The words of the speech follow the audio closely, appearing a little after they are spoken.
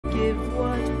give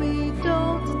what we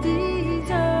don't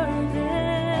deserve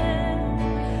it.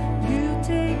 You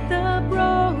take the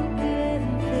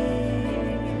broken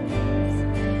things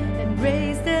and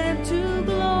raise them to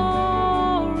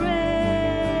glory.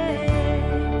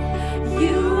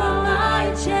 You are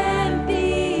my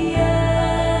champion.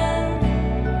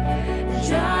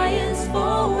 Giants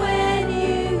fall when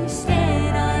you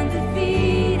stand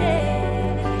undefeated.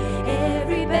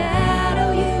 Every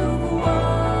battle you've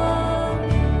won.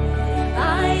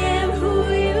 I am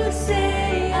who you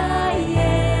say I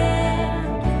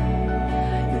am.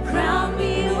 You crown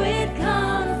me with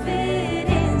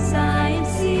confidence. I am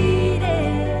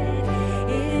seated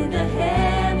in the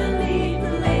heavenly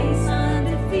place,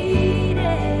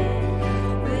 undefeated,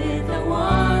 with the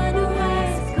one who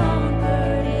has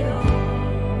conquered it all.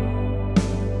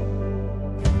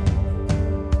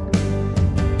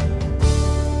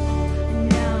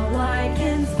 Now I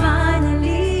can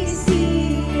finally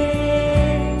see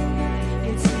it.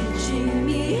 You're teaching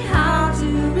me how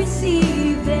to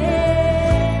receive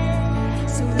it.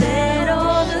 So let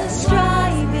all the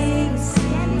striving cease.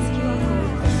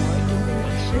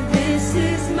 This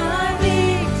is my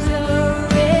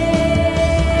victory.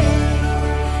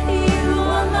 You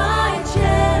are my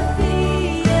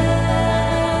champion.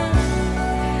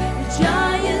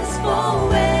 Giants fall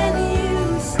when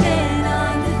you stand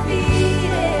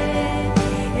undefeated.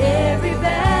 Every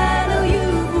battle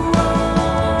you've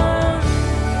won.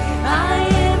 I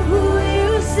am who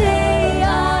you say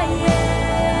I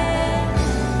am.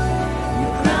 You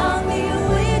crown me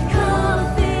with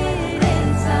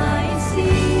confidence. I am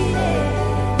seated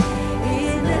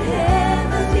in the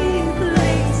heavenly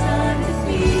place,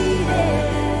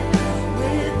 undefeated,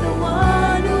 with the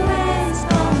one who has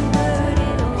conquered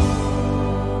it all.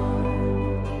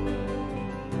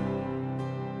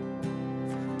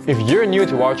 If you're new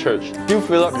to our church, do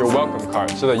fill up your welcome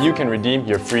card so that you can redeem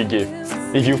your free gift.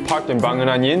 If you've parked in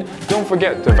Bangunan Yin, don't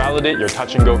forget to validate your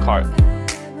touch and go card.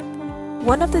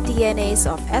 One of the DNAs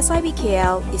of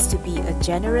SIBKL is to be a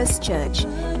generous church.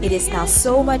 It is now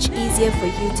so much easier for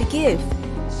you to give.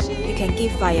 You can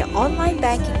give via online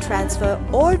banking transfer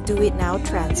or do it now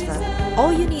transfer.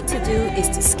 All you need to do is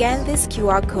to scan this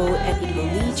QR code and it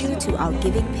will lead you to our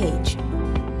giving page.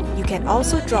 You can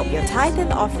also drop your tithe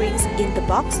and offerings in the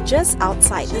box just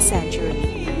outside the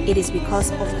sanctuary. It is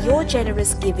because of your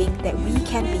generous giving that we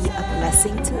can be a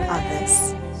blessing to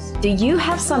others. Do you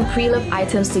have some pre-loved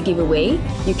items to give away?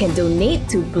 You can donate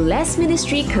to Bless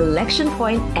Ministry Collection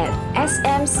Point at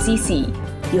SMCC.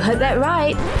 You heard that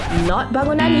right, not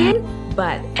Bangunan Yin,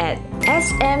 but at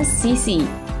SMCC.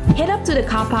 Head up to the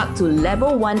car park to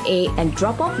level 1A and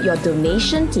drop off your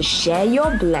donation to share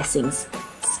your blessings.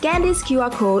 Scan this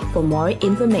QR code for more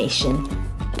information.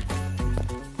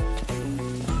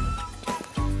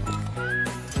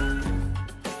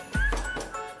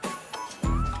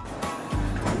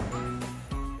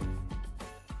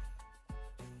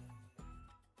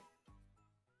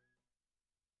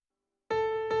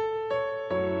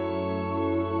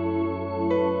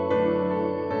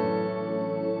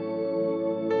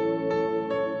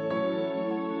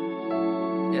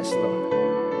 Yes, Lord.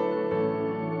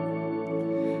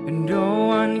 No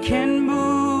one can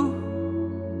move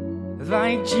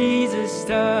like Jesus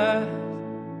does.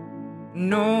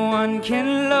 No one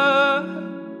can love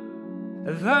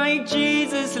like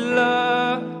Jesus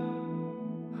loves.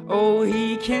 Oh,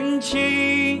 He can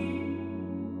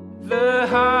change the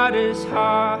hardest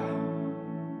heart.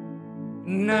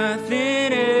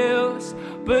 Nothing else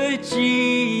but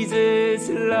Jesus'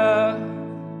 love.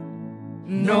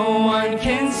 No one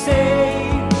can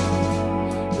save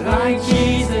like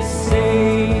Jesus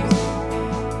saves.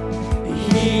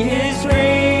 He is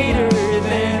greater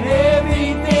than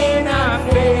everything I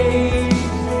face,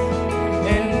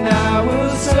 and I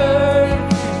will serve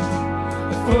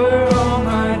for all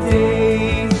my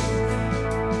days.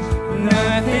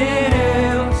 Nothing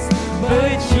else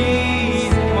but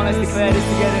Jesus. Come on, let's declare this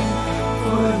together.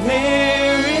 For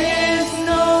there is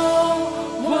no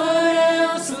one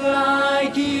else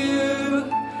like you.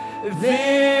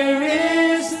 There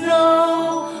is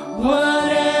no one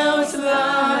else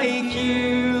like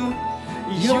you.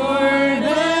 You're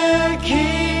the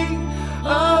King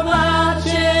of our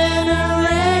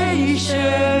generation,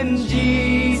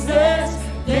 Jesus.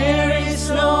 There is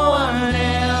no one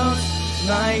else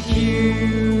like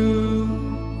you.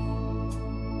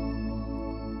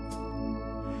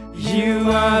 You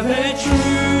are the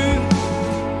truth.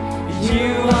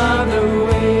 You are the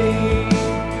way.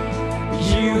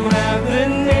 You have the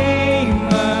name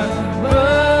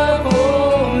above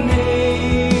all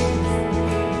names.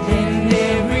 In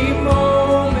every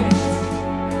moment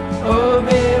of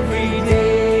every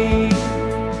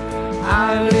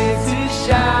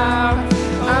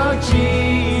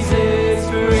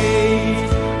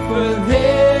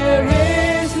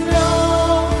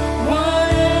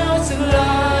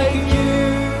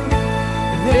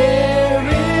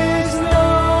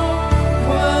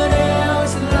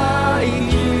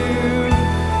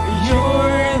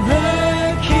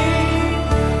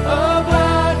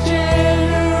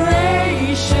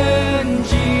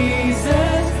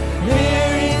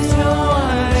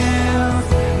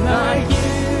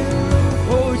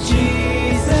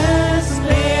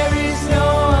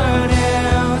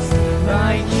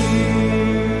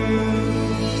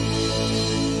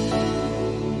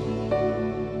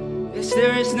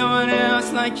is no one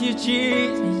else like you,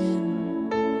 Jesus.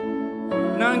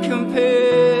 None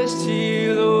compares to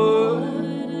you, Lord.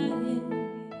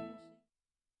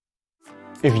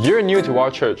 If you're new to our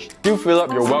church, do fill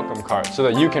up your welcome card so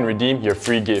that you can redeem your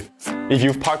free gift. If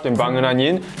you've parked in Bangunan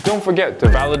Yin, don't forget to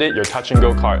validate your touch and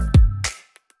go card.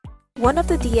 One of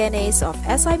the DNAs of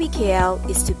SIBKL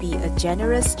is to be a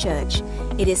generous church.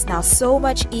 It is now so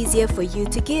much easier for you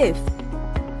to give.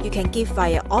 You can give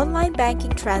via online banking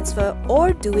transfer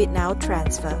or do it now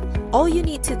transfer. All you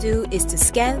need to do is to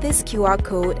scan this QR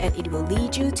code and it will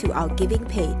lead you to our giving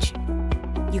page.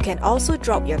 You can also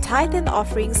drop your tithe and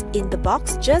offerings in the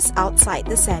box just outside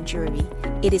the sanctuary.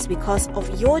 It is because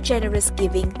of your generous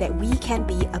giving that we can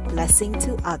be a blessing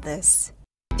to others.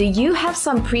 Do you have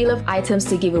some pre-loved items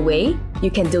to give away?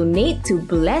 You can donate to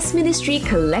Bless Ministry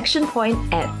Collection Point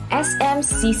at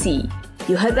SMCC.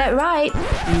 You heard that right,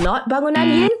 not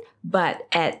Bangunan Yin, but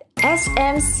at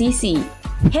SMCC.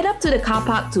 Head up to the car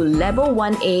park to level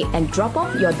 1A and drop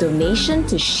off your donation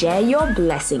to share your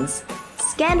blessings.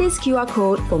 Scan this QR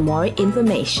code for more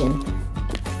information.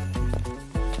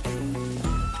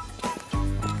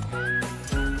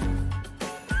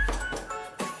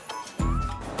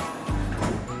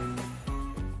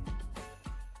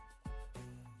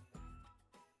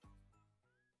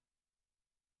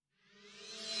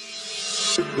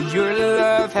 Your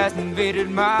love has invaded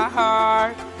my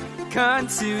heart,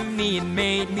 consumed me and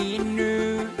made me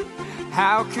new.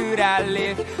 How could I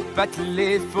live but to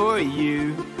live for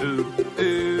you? Ooh,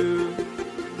 ooh.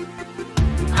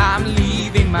 I'm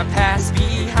leaving my past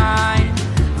behind.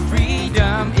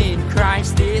 Freedom in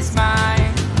Christ is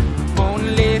mine. Won't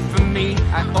live for me,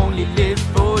 I only live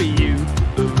for you.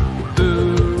 Ooh,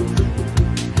 ooh.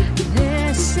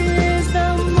 This is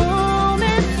the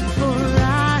moment for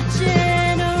our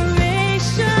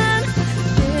generation.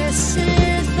 This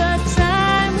is the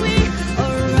time we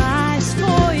arise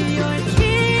for your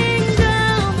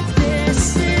kingdom.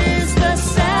 This is the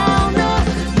sound of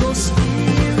your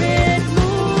spirit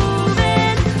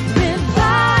moving.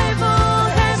 Revival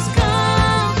has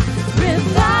come.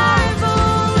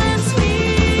 Revival is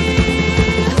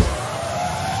here.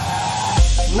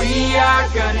 We are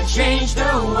gonna change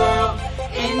the world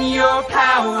in your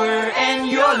power and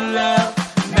your love.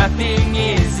 Nothing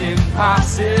is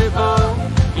impossible.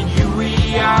 In you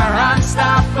we are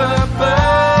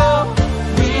unstoppable.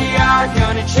 We are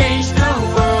gonna change the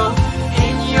world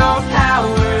in your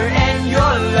power and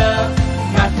your love.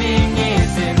 Nothing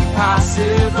is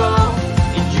impossible.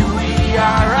 In you we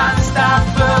are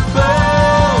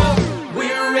unstoppable.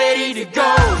 We're ready to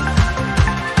go.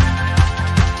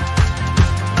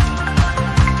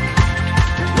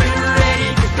 We're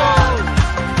ready to go.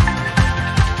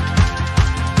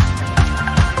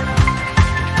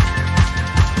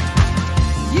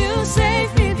 You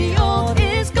save me, the old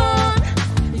is gone.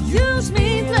 Use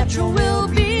me, let your will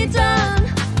be done.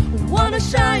 Wanna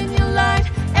shine your light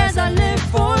as I live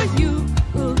for you.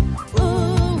 Ooh,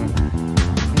 ooh.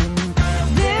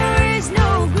 There is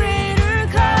no greater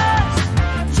cause.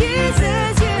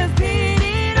 Jesus, you've paid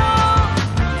it all.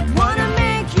 Wanna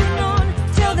make you known,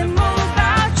 tell them all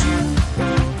about you.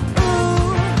 Ooh,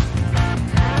 ooh.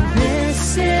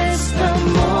 This is the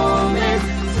moment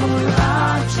for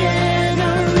our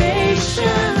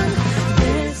generation.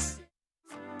 This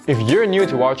If you're new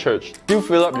to our church, do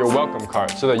fill up your welcome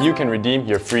card so that you can redeem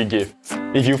your free gift.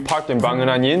 If you've parked in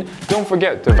Bangunan Yin, don't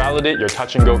forget to validate your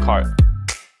touch and go card.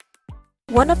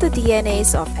 One of the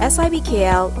DNAs of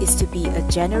SIBKL is to be a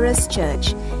generous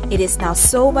church. It is now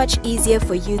so much easier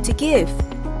for you to give.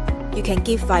 You can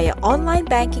give via online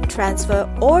banking transfer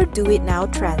or do it now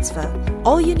transfer.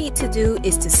 All you need to do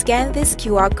is to scan this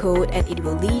QR code and it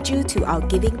will lead you to our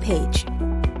giving page.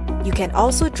 You can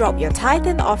also drop your tithe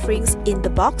and offerings in the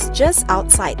box just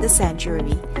outside the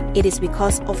sanctuary. It is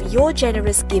because of your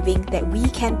generous giving that we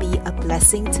can be a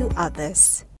blessing to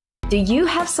others. Do you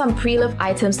have some pre-loved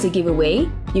items to give away?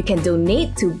 You can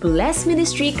donate to Bless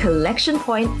Ministry Collection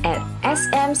Point at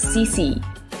SMCC.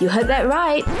 You heard that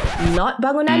right, not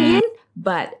Bangunan Yin,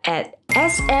 but at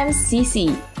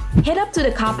SMCC. Head up to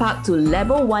the car park to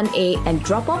level 1A and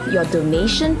drop off your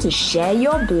donation to share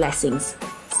your blessings.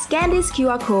 Scan this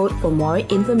QR code for more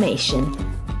information.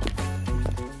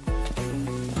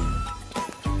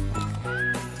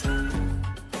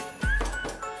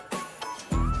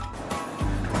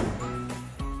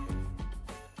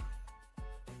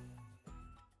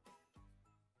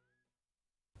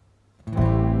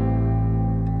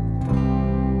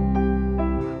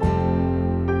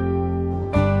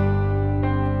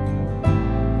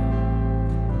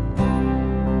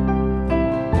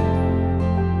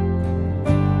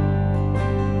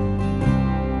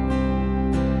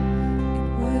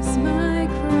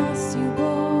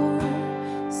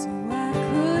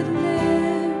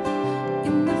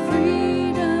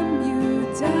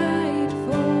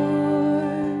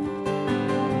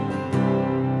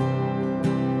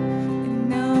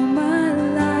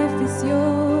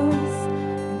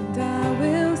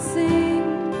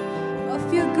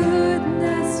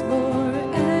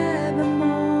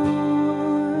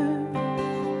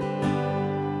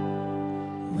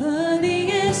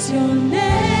 your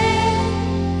name,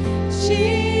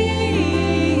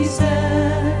 Jesus.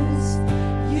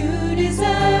 You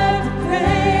deserve the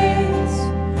praise.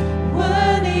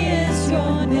 Worthy is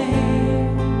your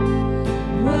name.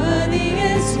 Worthy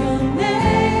is your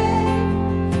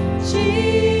name, Jesus.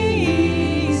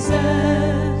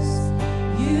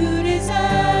 You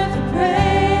deserve the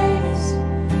praise.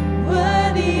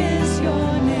 Worthy is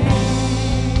your name.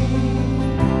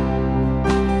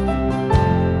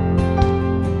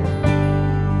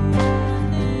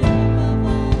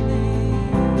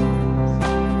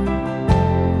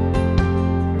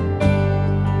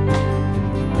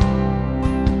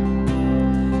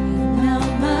 Now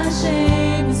my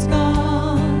shame is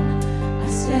gone. I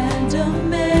stand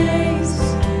amazed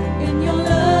in your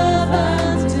love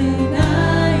undeniable.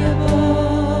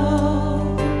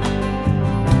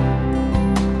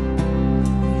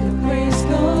 Your grace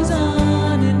goes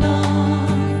on, and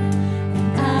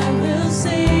I will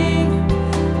sing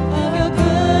of your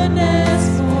goodness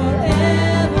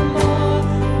forevermore.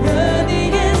 Worthy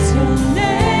is your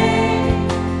name,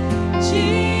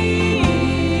 Jesus.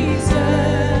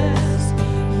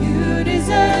 You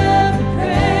deserve the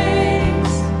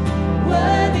praise.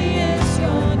 Worthy is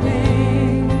your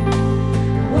name.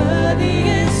 Worthy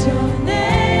is your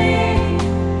name,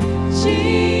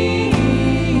 Jesus.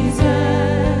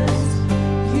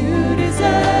 You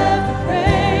deserve the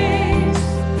praise.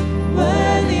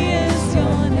 Worthy is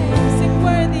your name. Sing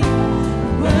worthy.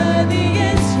 Worthy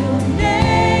is your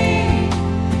name,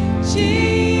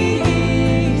 Jesus.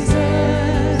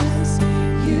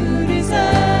 You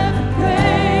deserve the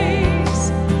praise.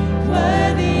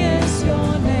 Worthy is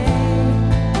your name.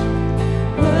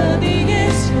 Worthy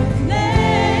is your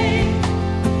name,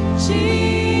 Jesus.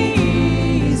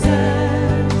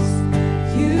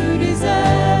 You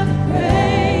deserve the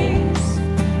praise.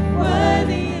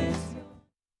 Worthy is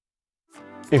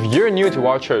If you're new to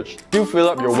our church, do fill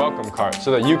up your welcome card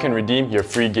so that you can redeem your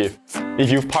free gift.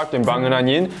 If you've parked in Bangunan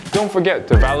Yin, don't forget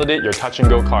to validate your touch and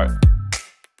go card.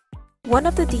 One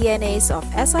of the DNAs of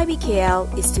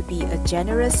SIBKL is to be a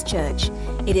generous church.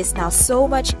 It is now so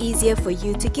much easier for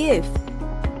you to give.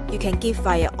 You can give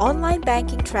via online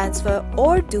banking transfer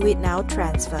or do it now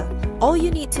transfer. All you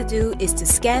need to do is to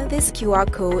scan this QR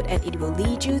code and it will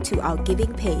lead you to our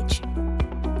giving page.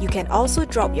 You can also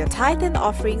drop your tithe and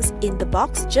offerings in the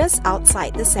box just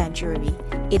outside the sanctuary.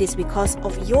 It is because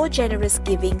of your generous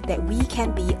giving that we can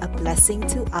be a blessing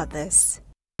to others.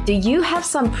 Do you have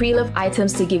some pre-loved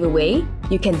items to give away?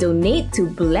 You can donate to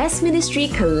Bless Ministry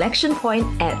Collection Point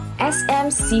at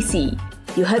SMCC.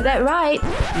 You heard that right,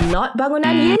 not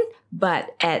Bangunan Yin,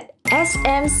 but at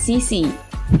SMCC.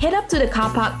 Head up to the car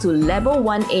park to level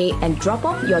 1A and drop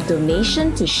off your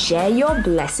donation to share your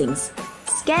blessings.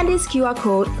 Scan this QR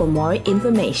code for more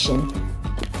information.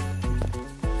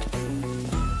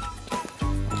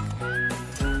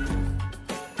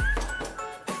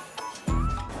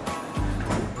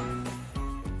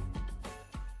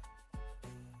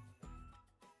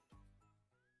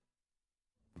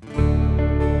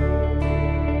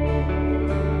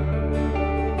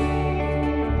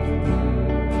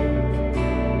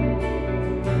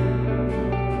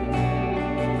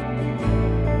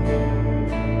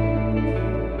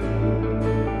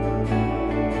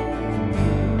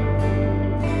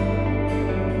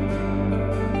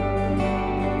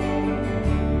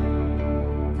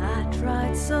 I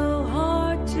tried so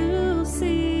hard to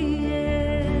see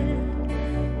it.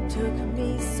 Took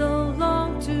me so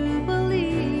long to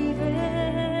believe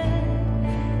it.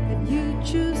 That you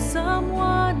choose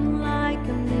someone like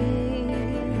me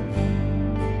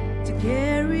to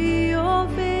carry your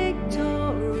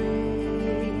victory.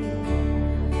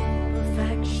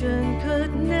 Perfection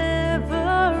could never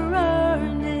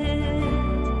earn it.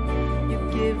 You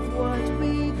give what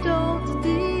we don't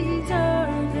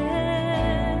deserve it.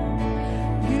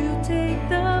 You take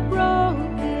the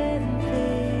broken things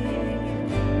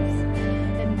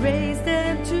and raise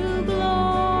them to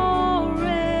glory.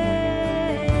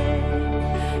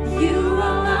 You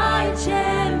are my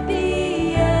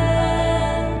champion.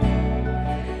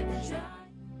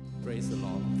 Praise the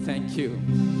Lord. Thank you.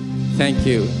 Thank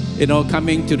you. You know,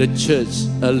 coming to the church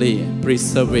early,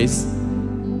 pre-service,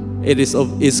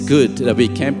 it's good that we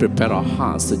can prepare our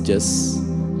hearts to just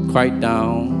quiet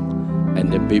down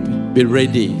and then be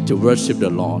ready to worship the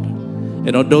Lord.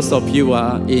 You know, those of you who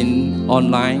are in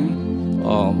online,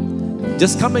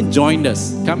 just come and join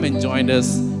us. Come and join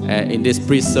us in this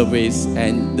pre-service.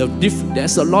 And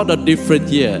there's a lot of different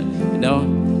here.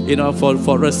 You know,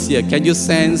 for us here, can you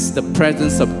sense the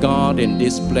presence of God in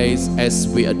this place as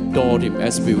we adore Him,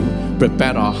 as we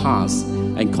prepare our hearts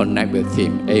and connect with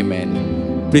Him?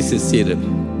 Amen. Please be seated.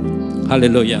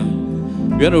 Hallelujah.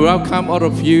 We want to welcome all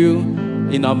of you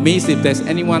in our midst. If there's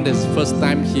anyone that's first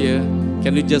time here,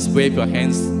 can you just wave your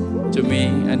hands to me?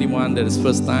 Anyone that is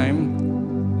first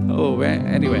time? Oh, where?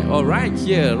 Anyway, oh, right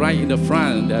here, right in the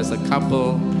front, there's a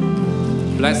couple.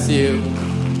 Bless you.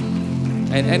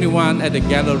 And anyone at the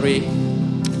gallery,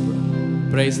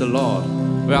 praise the Lord.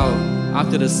 Well,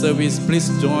 after the service, please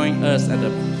join us at the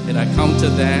counter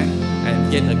there and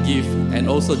get a gift. And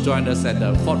also join us at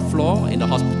the 4th floor in the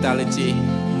hospitality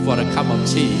for a cup of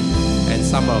tea. And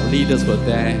some of our leaders were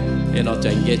there,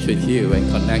 to engage with you and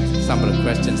connect some of the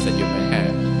questions that you may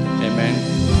have. Amen.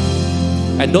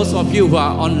 And those of you who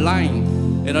are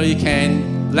online, you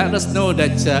can let us know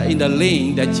that in the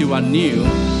link that you are new,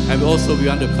 and also we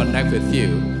want to connect with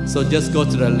you. So just go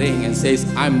to the link and say,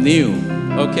 I'm new.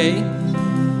 Okay?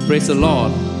 Praise the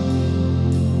Lord.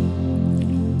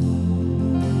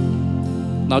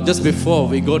 Now, just before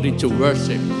we go into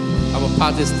worship, I will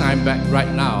pass this time back right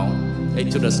now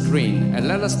into the screen. And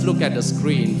let us look at the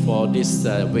screen for this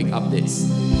week updates.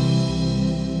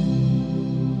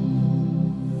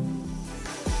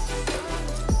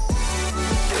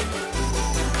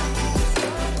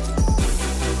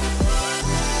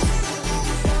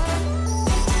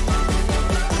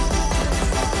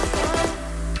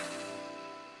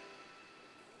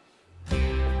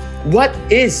 What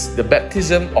is the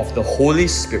baptism of the Holy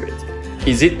Spirit?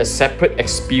 Is it a separate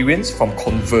experience from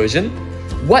conversion?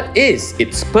 What is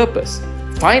its purpose?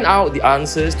 Find out the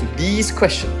answers to these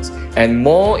questions and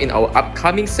more in our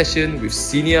upcoming session with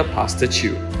Senior Pastor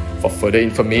Chiu. For further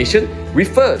information,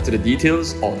 refer to the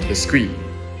details on the screen.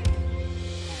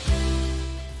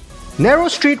 Narrow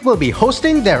Street will be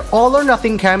hosting their All or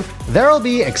Nothing camp. There will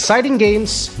be exciting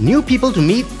games, new people to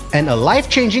meet, and a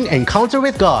life-changing encounter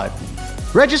with God.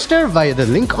 Register via the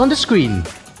link on the screen.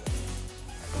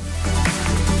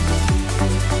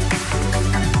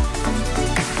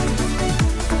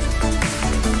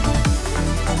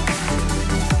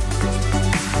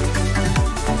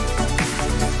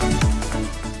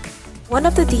 One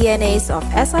of the DNAs of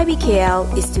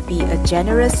SIBKL is to be a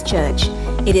generous church.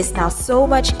 It is now so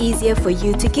much easier for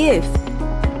you to give.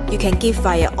 You can give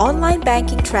via online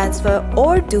banking transfer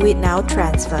or do it now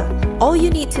transfer. All you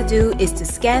need to do is to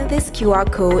scan this QR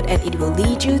code and it will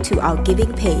lead you to our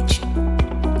giving page.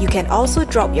 You can also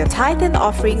drop your tithe and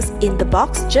offerings in the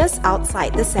box just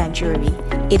outside the sanctuary.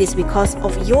 It is because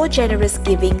of your generous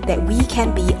giving that we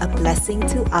can be a blessing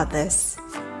to others.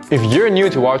 If you're new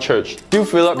to our church, do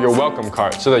fill up your welcome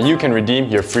card so that you can redeem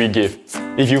your free gift.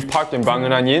 If you've parked in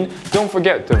Bangunan Yin, don't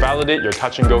forget to validate your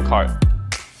touch and go card.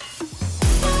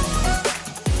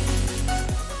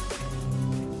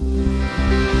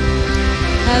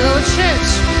 Hello church,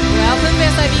 welcome to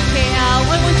SIBKL.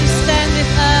 Why won't you stand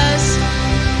with us?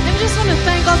 And we just want to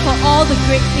thank God for all the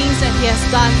great things that He has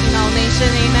done in our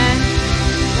nation, amen.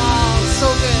 Wow,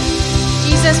 so good.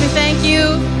 Jesus, we thank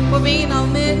you for being in our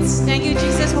midst. Thank you,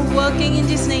 Jesus, for working in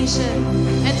this nation.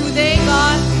 And today,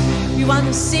 God, we want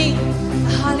to sing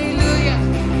hallelujah.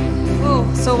 Oh,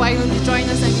 so why don't you join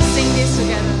us and we sing this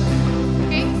together?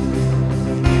 Okay?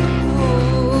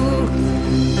 Oh,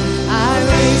 I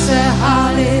raise a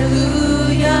hallelujah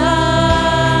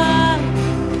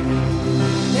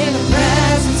in the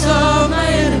presence of my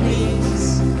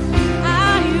enemies.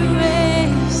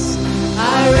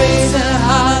 I raise a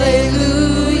hallelujah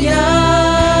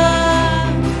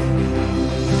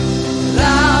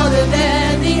louder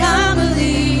than the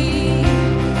unbelief.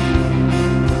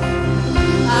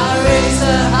 I raise a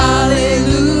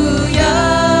hallelujah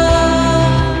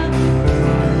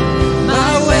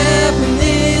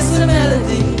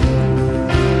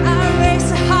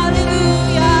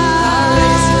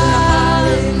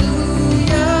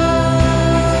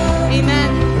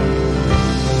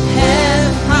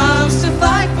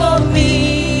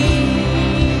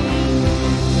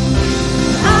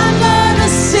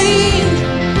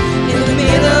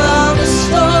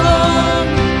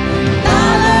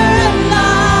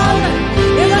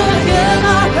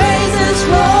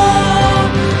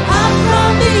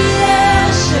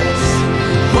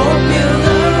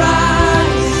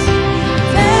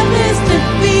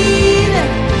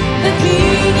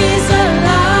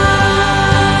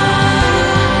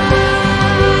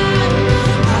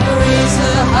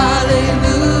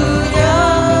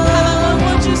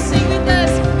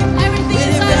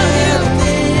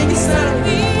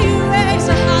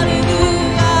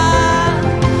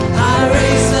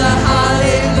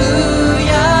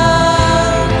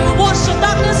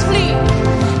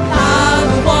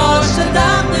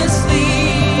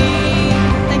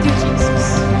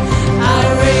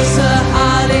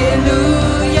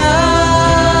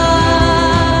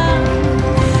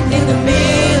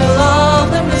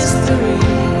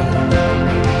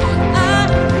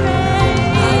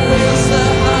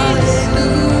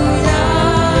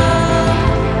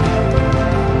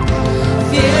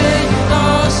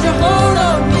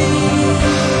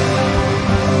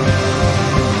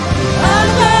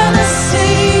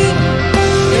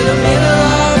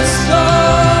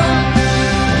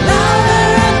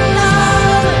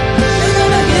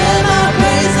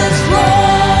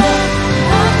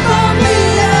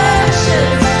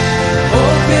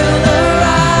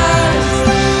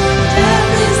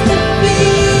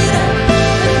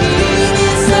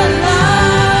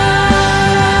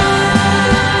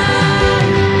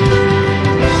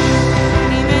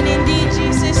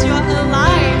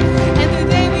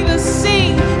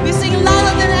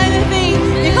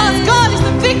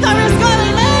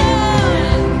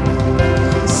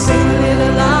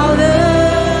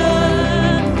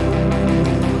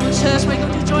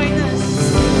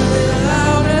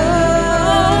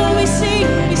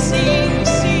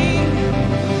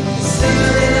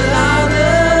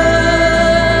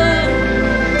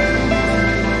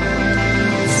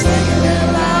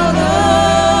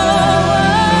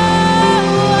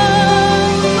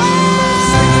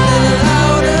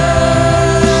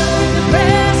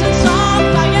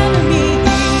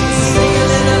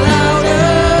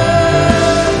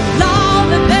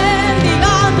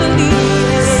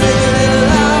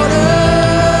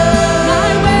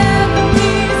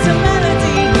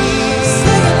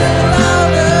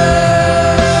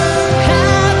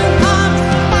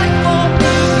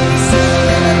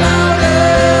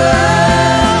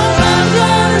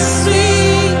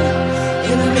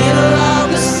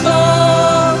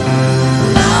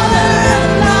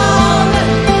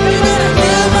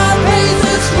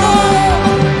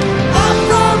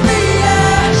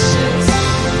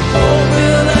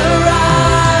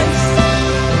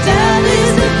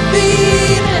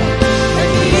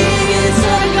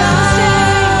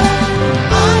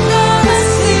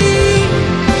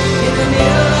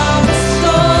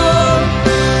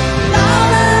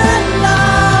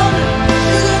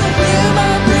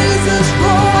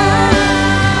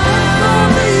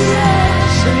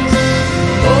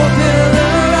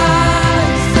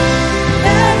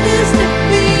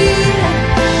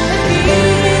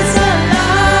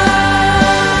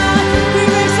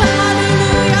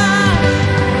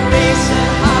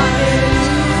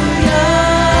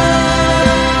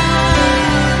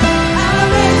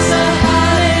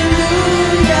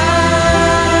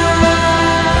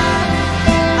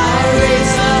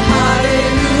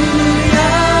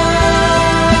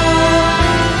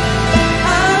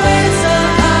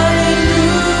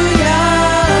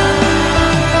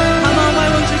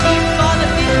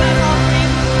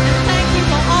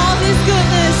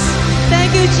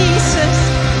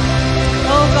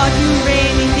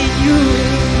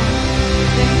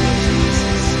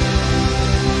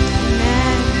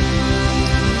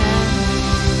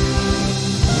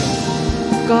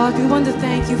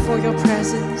thank you for your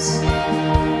presence.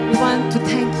 We want to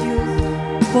thank you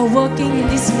for working in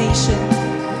this nation,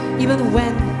 even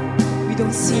when we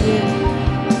don't see it.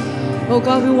 Oh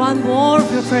God, we want more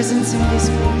of your presence in this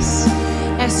place.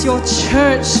 As your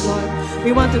church, Lord,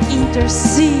 we want to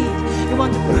intercede. We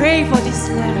want to pray for this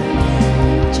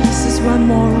land. Jesus, we want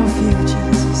more of you,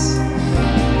 Jesus.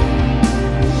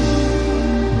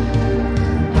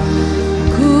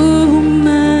 Ku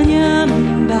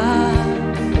menyembah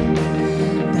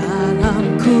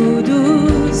dalam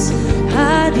kudus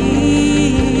hadirat-Mu,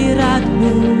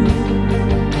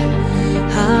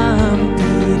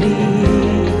 hampiri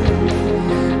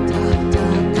tata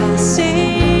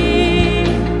kasih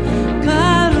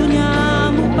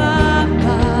karunia-Mu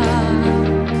Bapa.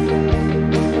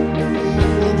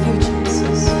 Thank you,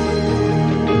 Jesus.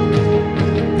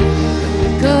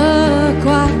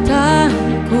 Kekuatanku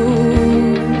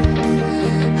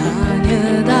hanya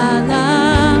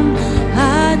dalam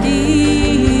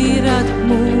hadirat-Mu,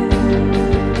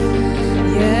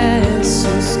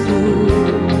 Yesusku.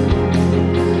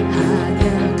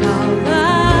 Hanya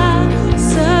Kaulah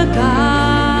segalanya.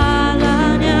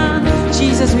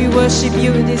 Jesus, we worship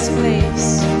you in this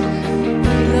place.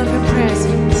 We love your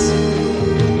presence.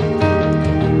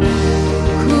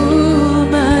 Ku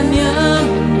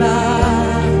menyembah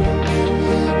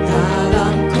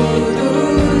dalam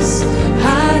kudus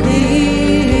hadirat-Mu,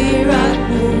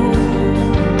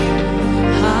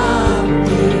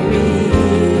 hampiri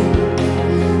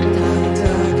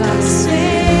tata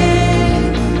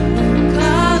kasih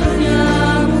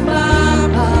karunia-Mu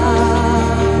Bapa.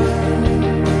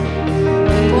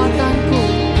 Kekuatanku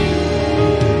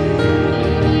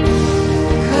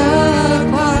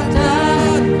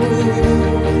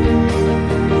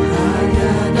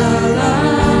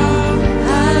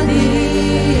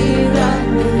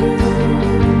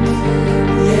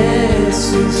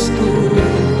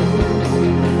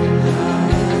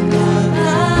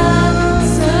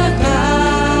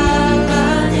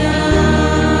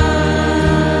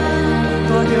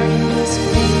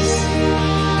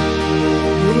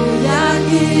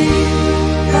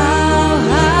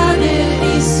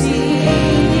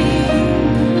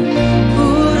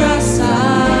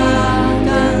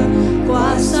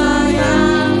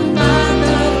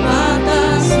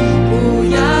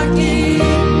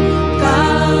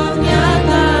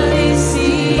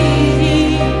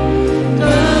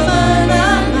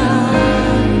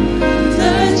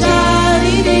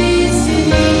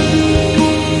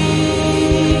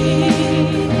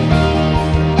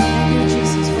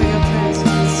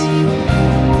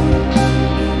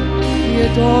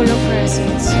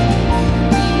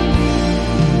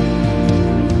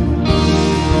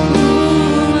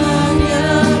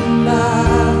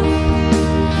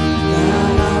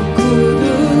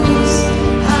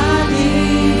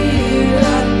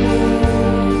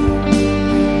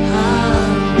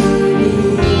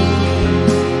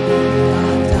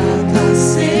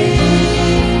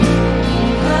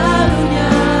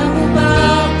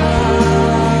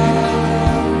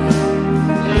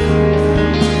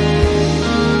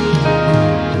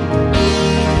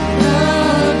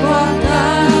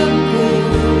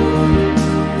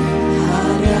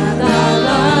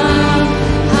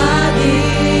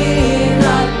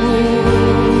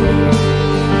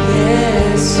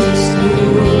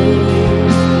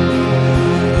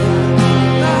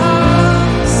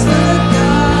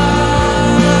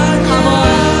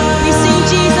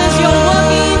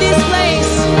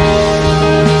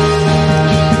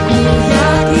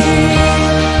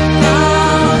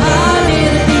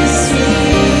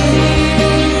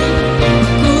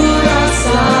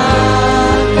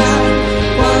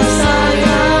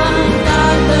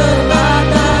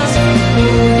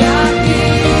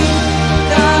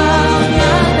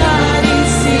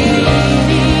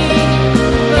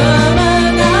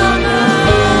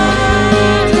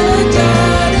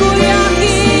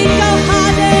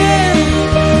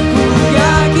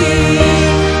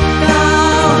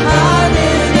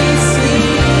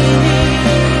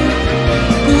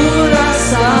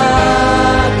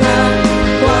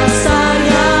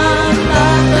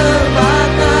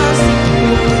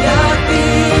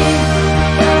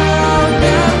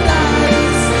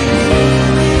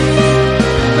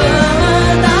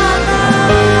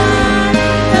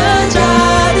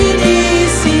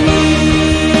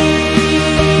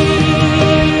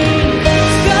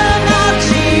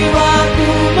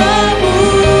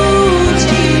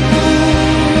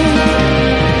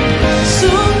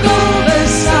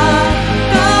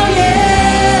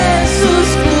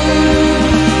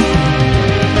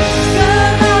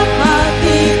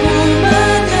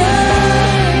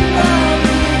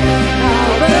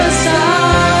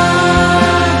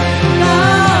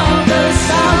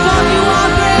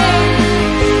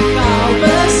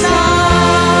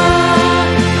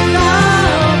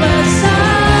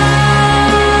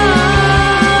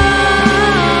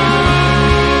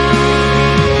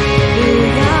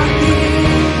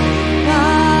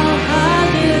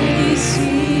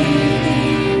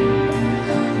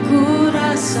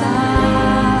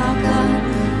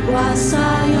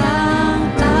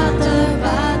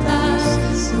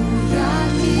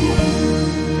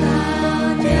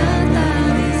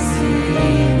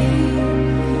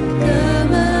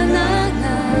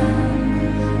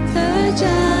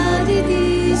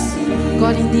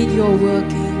God, indeed you are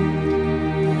working.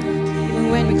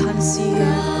 Even when we can't see it,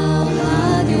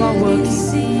 you are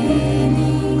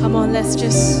working. Come on, let's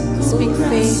just speak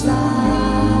faith.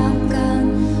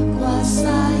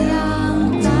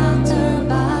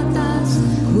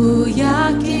 Ku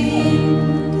yakin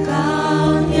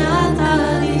kau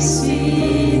nyata di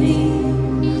sini,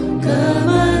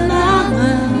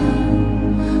 kemenangan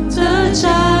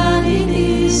terjadi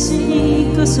di sini,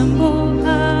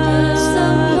 kesembuhan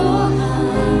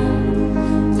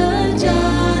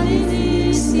terjadi di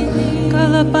sini,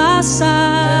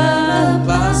 kelepasan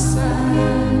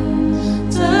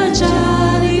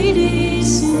terjadi di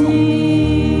sini.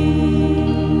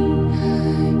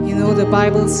 You know, the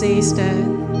Bible says that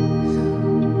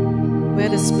where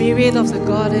the Spirit of the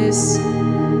God is,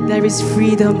 there is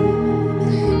freedom.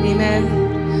 Amen.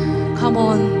 Come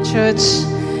on, church.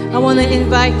 I want to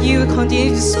invite you to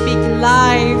continue to speak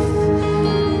life,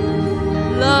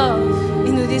 love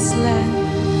into this land.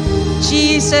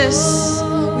 Jesus,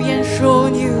 we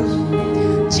enthrone you.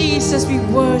 Jesus, we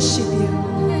worship you.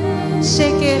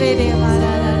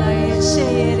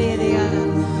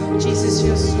 Jesus,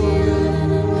 you're so good.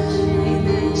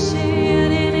 Amen.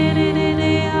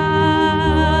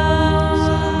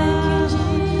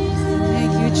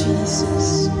 Thank you,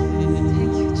 Jesus.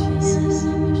 Thank you, Jesus.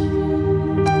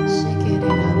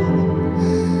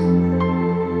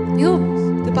 You know,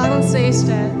 the Bible says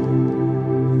that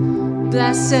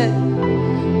blessed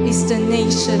is the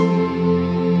nation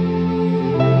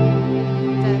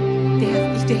that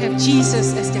if they have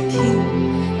Jesus as their King,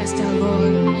 as their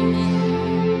Lord.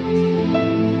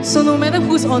 So no matter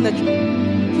who's on the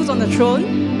throne,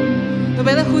 no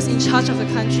matter who's in charge of the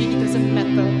country, it doesn't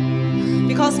matter.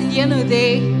 Because in the end of the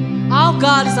day, our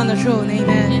God is on the throne,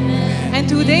 amen. And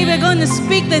today we're going to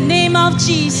speak the name of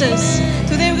Jesus.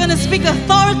 Today we're going to speak the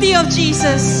authority of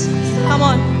Jesus. Come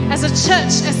on, as a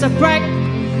church, as a bride,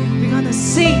 we're going to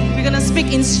sing, we're going to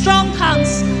speak in strong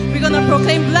tongues, we're going to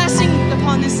proclaim blessing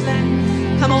upon this land.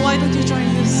 Come on, why don't you join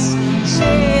us?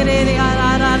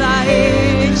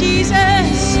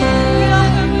 Jesus,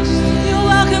 you're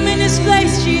welcome in this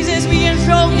place, Jesus, we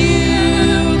enthrone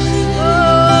you.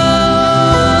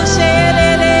 Oh,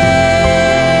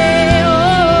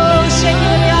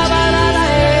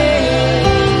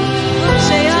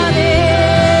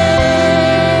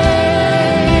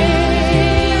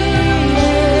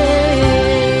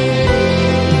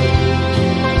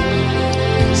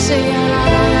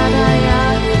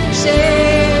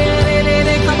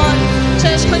 come on,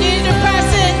 church, continue to press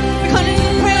in.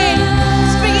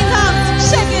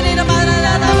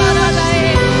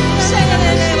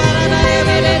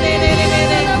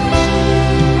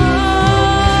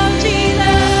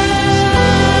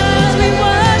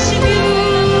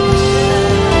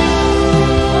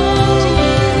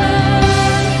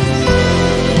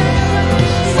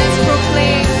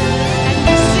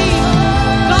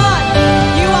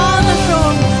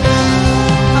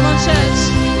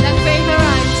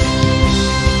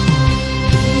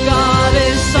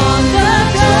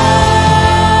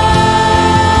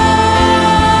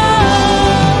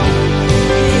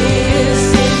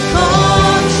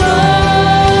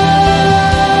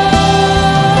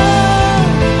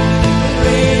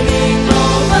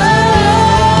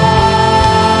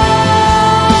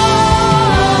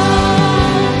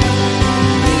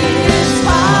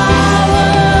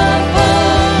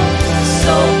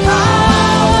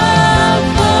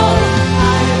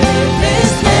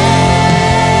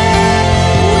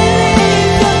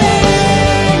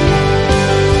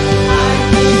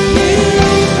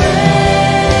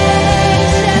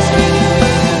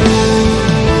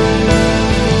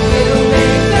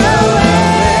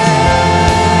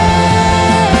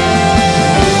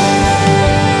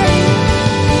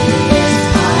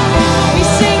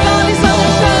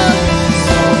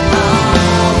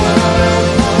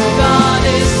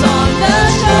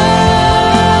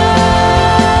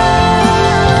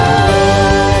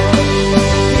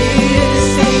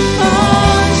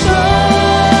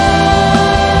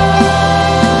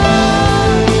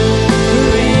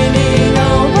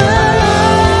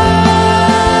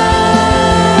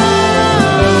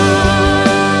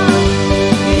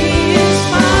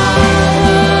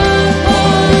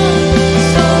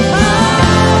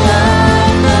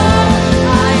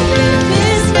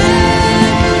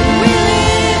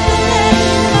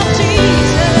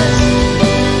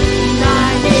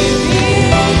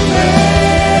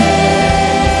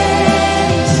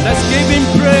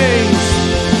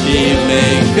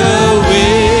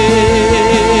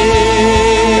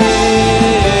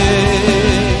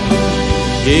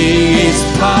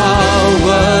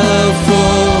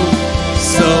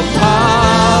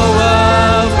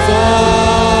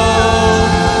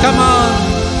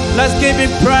 Let's give Him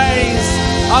praise.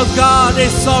 Our God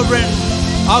is sovereign.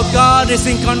 Our God is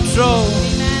in control.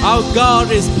 Our God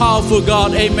is powerful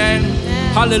God. Amen.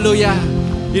 Hallelujah.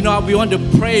 You know, we want to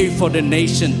pray for the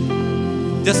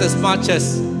nation. Just as much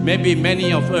as maybe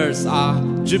many of us are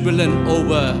jubilant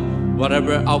over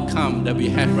whatever outcome that we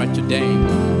have right today.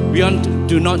 We want to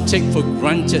do not take for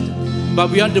granted, but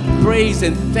we want to praise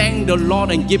and thank the Lord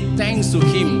and give thanks to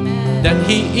Him that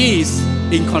He is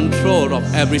in control of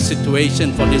every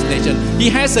situation for this nation. He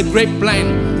has a great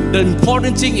plan. The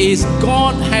important thing is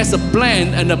God has a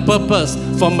plan and a purpose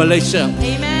for Malaysia.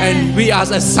 Amen. And we are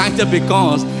excited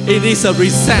because it is a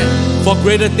reset for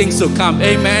greater things to come.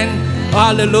 Amen.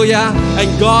 Hallelujah.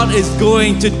 And God is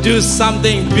going to do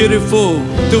something beautiful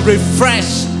to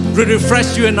refresh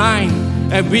you and I.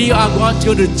 And we are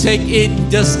going to take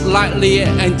it just lightly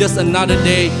and just another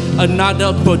day,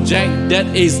 another project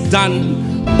that is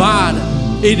done. But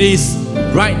it is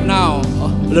right now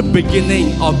the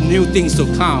beginning of new things to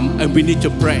come, and we need to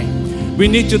pray. We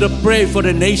need to pray for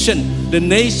the nation. The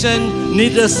nation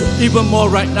needs us even more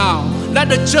right now. Let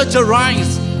the church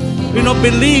arise. You know,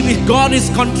 believe if God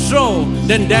is control,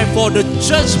 then therefore the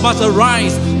church must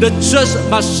arise, the church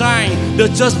must shine, the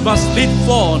church must lead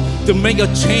forward to make a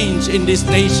change in this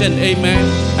nation. Amen.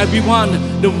 Everyone,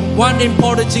 the one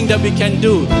important thing that we can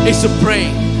do is to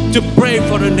pray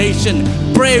for the nation,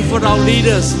 pray for our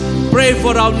leaders, pray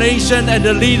for our nation and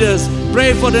the leaders,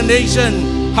 pray for the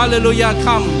nation. Hallelujah.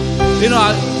 Come. You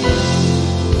know,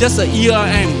 just the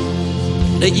ELM,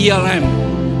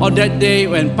 on that day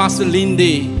when Pastor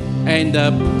Lindy and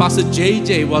Pastor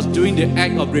JJ was doing the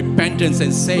act of repentance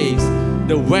and says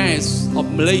the West of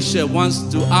Malaysia wants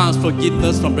to ask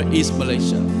forgiveness from the East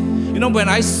Malaysia. You know, when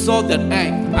I saw that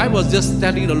act, I was just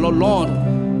telling the Lord, Lord,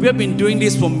 we have been doing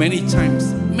this for many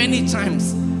times.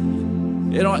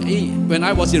 You know, when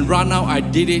I was in Ranau, I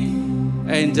did it.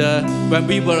 And when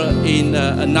we were in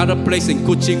another place in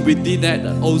Kuching, we did that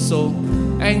also.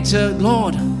 And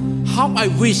Lord, how I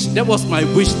wish, that was my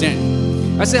wish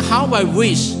then. I said, how I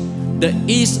wish the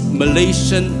East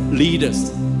Malaysian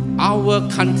leaders, our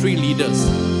country leaders,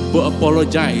 will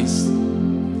apologize.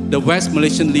 The West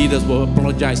Malaysian leaders will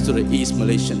apologize to the East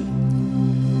Malaysian.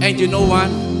 And you know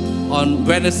what? On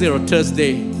Wednesday or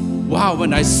Thursday, wow,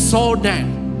 when I saw that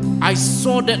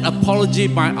apology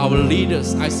by our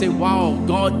leaders, I said, wow,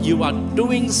 God, you are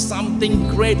doing something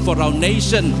great for our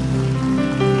nation.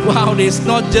 Wow, it's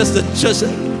not just the church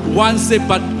once it,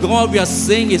 but God, we are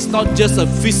saying it's not just a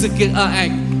physical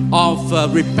act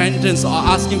of repentance or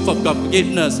asking for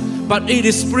forgiveness, but it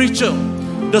is spiritual.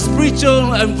 The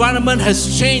spiritual environment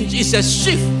has changed. It has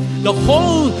shifted. The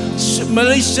whole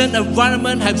Malaysian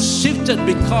environment has shifted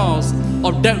because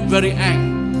of that very act.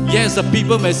 Yes, the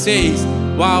people may say,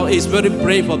 wow, it's very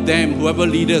brave of them, whoever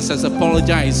leaders has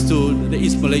apologized to the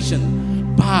East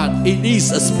Malaysian. But it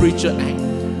is a spiritual act.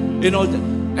 You know,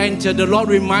 and the Lord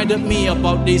reminded me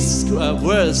about this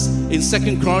verse in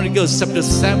 2 Chronicles chapter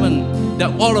 7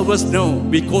 that all of us know,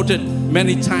 we quoted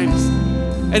many times.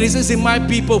 And it says, my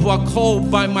people who are called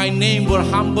by my name will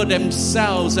humble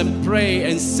themselves and pray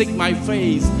and seek my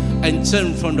face and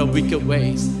turn from the wicked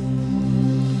ways.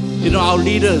 You know, our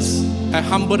leaders have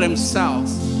humbled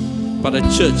themselves, but the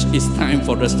church, it's time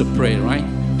for us to pray, right?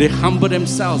 They humble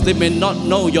themselves. They may not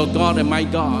know your God and my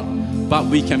God, but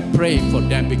we can pray for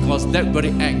them because that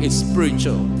very act is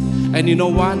spiritual. And you know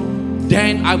what?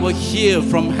 Then I will hear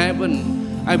from heaven.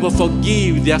 I will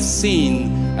forgive their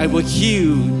sin. I will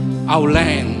heal our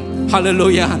land.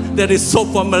 Hallelujah. There is hope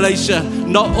for Malaysia,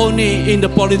 not only in the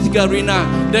political arena.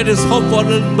 There is hope for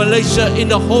Malaysia in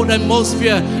the whole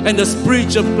atmosphere and the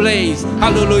spiritual place.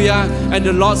 Hallelujah. And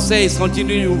the Lord says,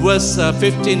 continuing in verse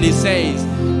 15, He says,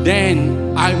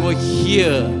 then I will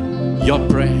hear your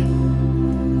prayer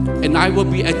and I will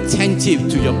be attentive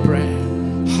to your prayer.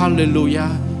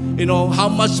 Hallelujah. You know, how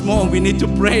much more we need to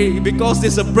pray because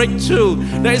there's a breakthrough.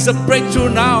 There is a breakthrough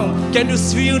now. Can you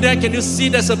feel that? Can you see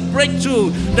there's a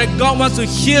breakthrough that God wants to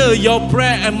hear your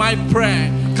prayer and my prayer?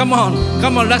 Come on,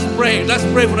 let's pray. Let's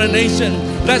pray for the nation.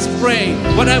 Let's pray.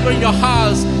 Whatever in your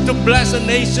hearts to bless the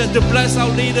nation, to bless our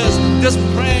leaders, just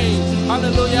pray.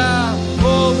 Hallelujah.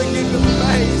 Oh, we give you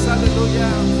praise. Hallelujah.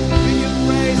 We give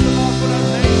praise, Lord, for the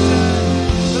nation.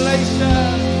 Malaysia.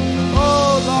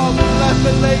 Oh, Lord, we love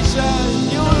Malaysia.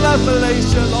 You love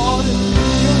Malaysia, Lord.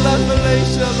 You love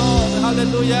Malaysia, Lord.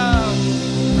 Hallelujah.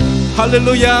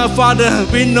 Hallelujah, Father.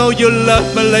 We know you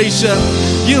love Malaysia.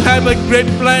 You have a great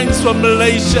plans for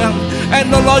Malaysia.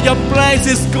 And the Lord, your plans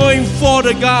is going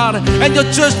forward, God. And your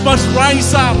church must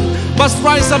rise up. Must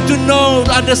rise up to know,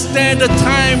 understand the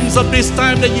times of this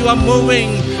time that you are moving.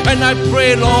 And I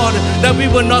pray, Lord, that we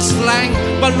will not slack,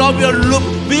 but Lord, we will look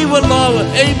we will, Lord,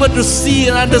 able to see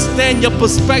and understand your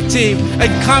perspective and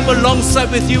come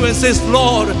alongside with you and says,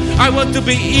 Lord, I want to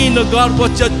be in, oh God,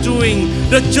 what you're doing.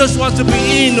 The church wants to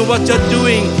be in what you're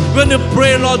doing. We want to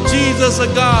pray, Lord Jesus,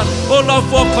 oh God, oh Lord,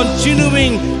 for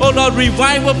continuing, oh Lord,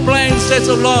 revival plans, says,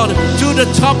 oh Lord, to the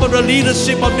top of the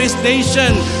leadership of this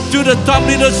nation, to the top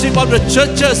leadership of the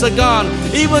churches, oh God,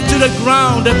 even to the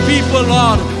ground, the people,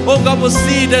 Lord, oh God, will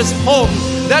see there's hope.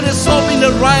 That is hope in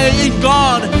the right in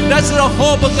God. That's the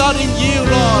hope of God in you,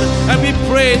 Lord. And we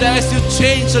pray that as you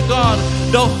change, oh God,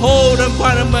 the whole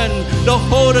environment, the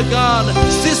whole, oh God,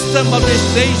 system of this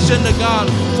nation, oh God,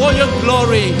 for your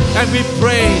glory. And we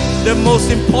pray that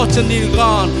most importantly,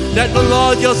 God, that the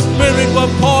Lord, your Spirit will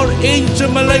pour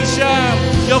into Malaysia.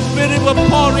 Your Spirit will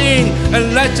pour in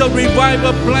and let your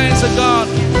revival plans, oh God,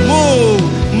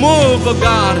 move, oh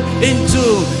God, into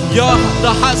the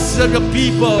hearts of your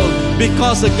people,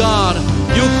 because of God,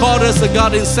 you called us, oh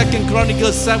God, in 2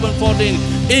 Chronicles 7:14,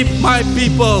 if my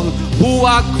people who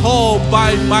are called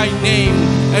by my name,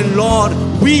 and Lord,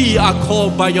 we are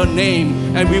called by your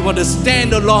name, and we want to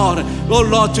stand, oh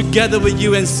Lord, together with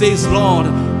you and says, Lord,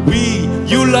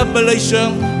 you love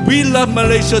Malaysia. We love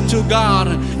Malaysia too, God.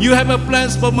 You have a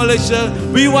plans for Malaysia.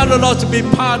 We want, the Lord, to be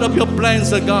part of your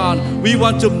plans, oh God. We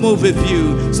want to move with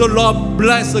you. So, Lord,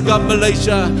 bless, oh God,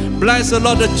 Malaysia. Bless, oh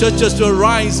Lord, the churches to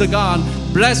arise, oh God.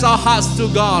 Bless our hearts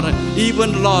to God.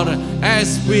 Even, Lord,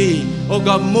 as we, oh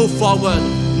God, move forward.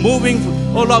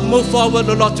 Move forward,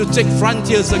 oh Lord, to take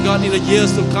frontiers, oh God, in the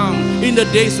years to come, in the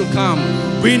days to come.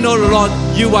 We know, Lord,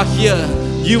 you are here.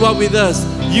 You are with us.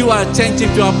 You are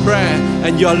attentive to our prayer,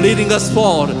 and you are leading us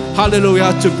forward,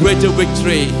 hallelujah, to greater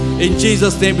victory. In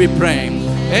Jesus' name we pray.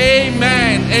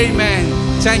 Amen.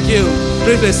 Amen. Thank you.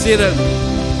 Please be seated.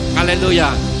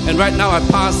 Hallelujah. And right now I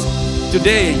pass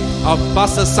today, our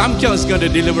Pastor Sam Keong is going to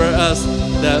deliver us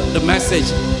the message.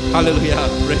 Hallelujah.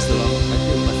 Praise the Lord. Thank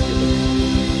you, Pastor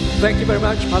Gilbert. Thank you very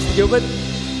much, Pastor Gilbert.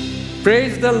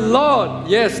 Praise the Lord.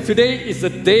 Yes, today is a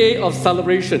day of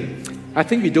celebration. I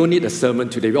think we don't need a sermon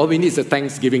today. All we need is a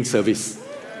Thanksgiving service.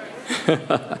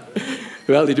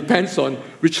 Well, it depends on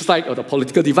which side of the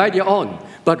political divide you're on.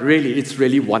 But really, it's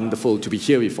really wonderful to be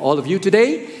here with all of you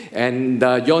today. And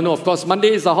you all know, of course, Monday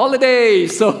is a holiday.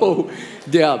 So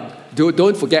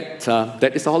don't forget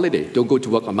that it's a holiday. Don't go to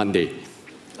work on Monday.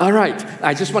 All right.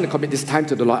 I just want to commit this time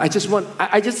to the Lord. I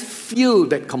just feel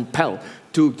that compelled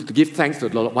to give thanks to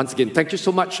the Lord once again. Thank you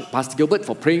so much, Pastor Gilbert,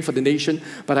 for praying for the nation.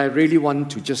 But I really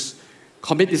want to just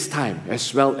commit this time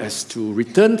as well as to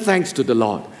return thanks to the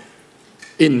Lord.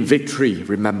 In victory,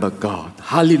 remember God.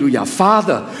 Hallelujah.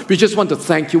 Father, we just want to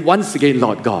thank you once again,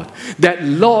 Lord God, that,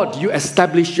 Lord, you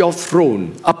establish your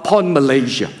throne upon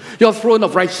Malaysia, your throne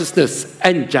of righteousness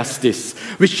and justice,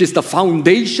 which is the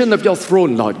foundation of your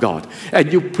throne, Lord God,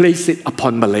 and you place it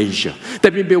upon Malaysia,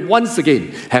 that we may once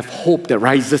again have hope that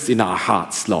rises in our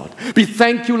hearts, Lord. We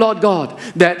thank you, Lord God,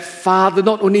 that, Father,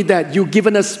 not only that, you've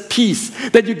given us peace,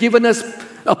 that you've given us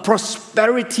a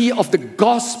prosperity of the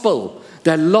gospel,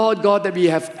 that, Lord God, that we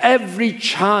have every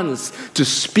chance to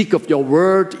speak of your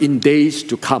word in days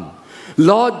to come.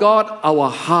 Lord God,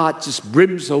 our heart just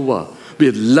brims over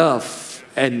with love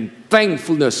and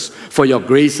thankfulness for your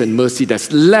grace and mercy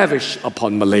that's lavish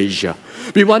upon Malaysia.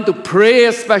 We want to pray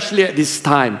especially at this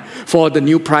time for the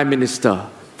new Prime Minister,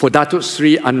 for Datuk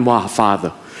Sri Anwar,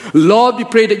 Father. Lord, we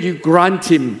pray that you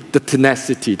grant him the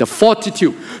tenacity, the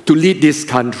fortitude to lead this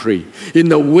country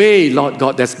in a way, Lord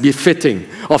God, that's befitting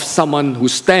of someone who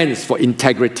stands for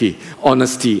integrity,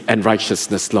 honesty, and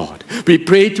righteousness, Lord. We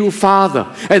pray to Father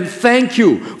and thank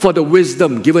you for the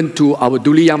wisdom given to our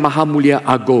Duli Yang Maha Mulia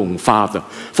Agong, Father,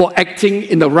 for acting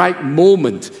in the right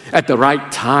moment, at the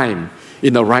right time,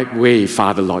 in the right way,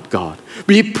 Father, Lord God.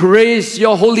 We praise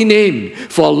your holy name,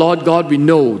 for, Lord God, we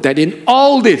know that in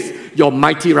all this, your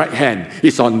mighty right hand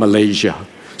is on Malaysia.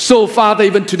 So, Father,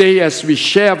 even today as we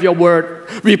share of your word,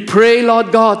 we pray,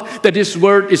 Lord God, that this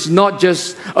word is not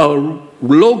just a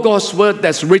Logos word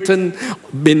that's written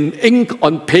in ink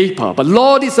on paper, but,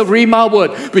 Lord, it's a Rhema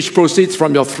word which proceeds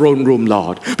from your throne room,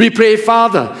 Lord. We pray,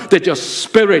 Father, that your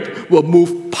Spirit will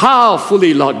move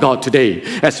powerfully, Lord God, today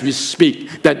as we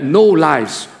speak, that no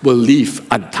lives will leave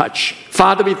untouched.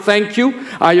 Father, we thank you.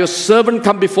 Your servant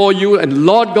come before you, and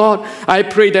Lord God, I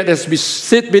pray that as we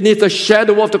sit beneath the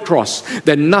shadow of the cross,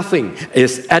 that nothing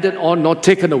is added on nor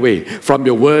taken away from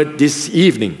your word this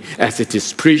evening as it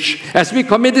is preached, as we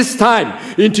commit this time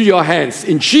into your hands.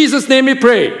 In Jesus' name we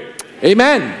pray.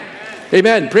 Amen.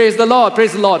 Amen. Praise the Lord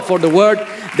for the word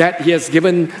that He has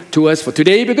given to us for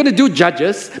today. We're going to do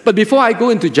Judges, but before I go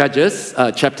into Judges,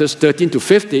 chapters 13 to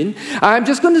 15, I'm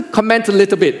just going to comment a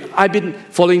little bit. I've been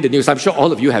following the news. I'm sure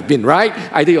all of you have been, right?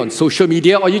 Either on social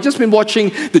media or you've just been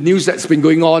watching the news that's been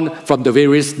going on from the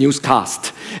various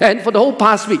newscasts. And for the whole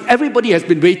past week, everybody has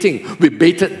been waiting with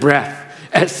bated breath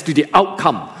as to the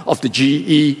outcome of the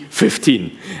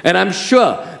GE15. And I'm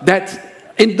sure that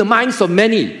in the minds of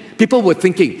many, people were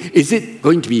thinking, is it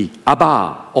going to be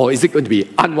Abba or is it going to be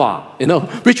Anwar? You know,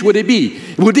 which would it be?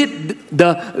 Would it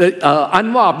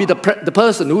Anwar be the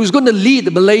person who's going to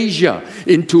lead Malaysia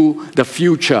into the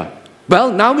future?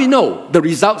 Well, now we know the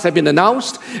results have been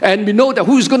announced and we know that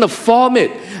who's going to form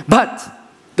it. But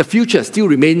the future still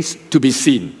remains to be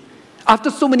seen.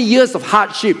 After so many years of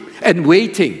hardship and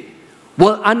waiting,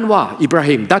 will Anwar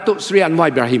Ibrahim, Datuk Sri Anwar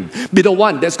Ibrahim, be the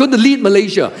one that's going to lead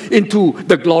Malaysia into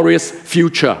the glorious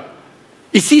future?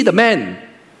 Is he the man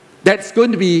that's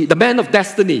going to be the man of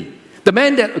destiny, the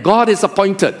man that God has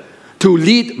appointed to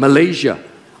lead Malaysia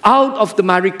out of the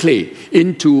miry clay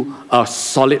into a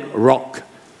solid rock?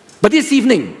 But this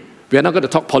evening, we are not going to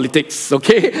talk politics,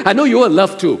 okay? I know you will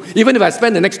love to. Even if I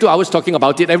spend the next 2 hours talking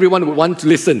about it, everyone would want to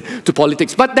listen to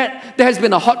politics. But there has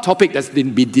been a hot topic that's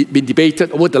been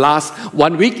debated over the last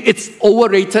 1 week. It's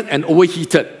overrated and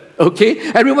overheated, okay?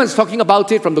 Everyone's talking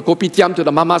about it, from the kopitiam to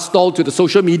the mama stall to the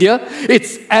social media.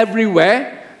 It's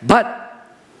everywhere. But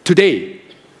today,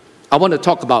 I want to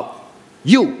talk about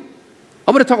you.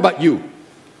 I want to talk about you.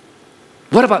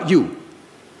 What about you?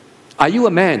 Are you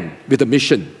a man with a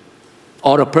mission?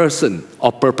 Or a person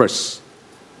of purpose?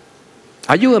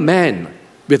 Are you a man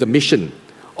with a mission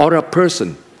or a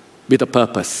person with a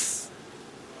purpose?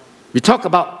 We talk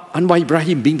about Anwar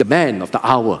Ibrahim being the man of the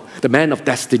hour, the man of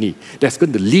destiny that's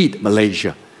going to lead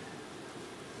Malaysia.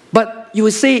 But you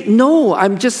will say, no,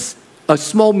 I'm just a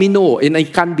small minnow in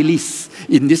ikan bilis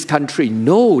in this country.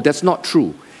 No, that's not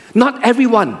true. Not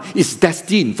everyone is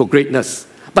destined for greatness,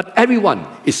 but everyone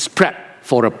is prepped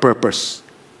for a purpose.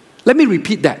 Let me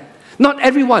repeat that. Not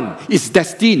everyone is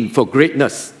destined for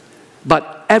greatness,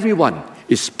 but everyone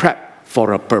is prepped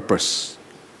for a purpose.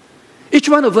 Each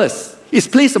one of us is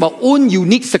placed in our own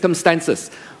unique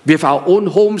circumstances, with our own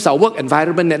homes, our work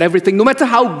environment and everything. No matter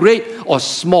how great or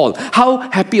small, how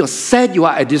happy or sad you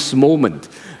are at this moment,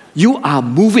 you are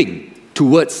moving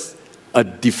towards a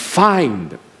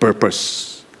defined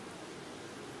purpose.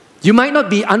 You might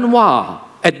not be Anwar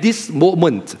at this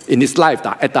moment in his life,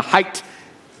 at the height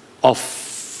of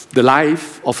the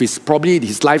life of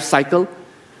his life cycle,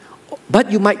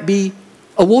 but you might be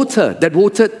a voter that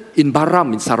voted in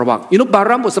Baram in Sarawak. You know,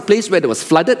 Baram was a place where there was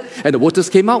flooded and the waters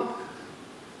came out.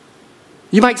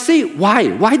 You might say, why?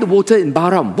 Why the voter in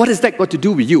Baram? What has that got to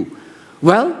do with you?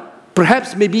 Well,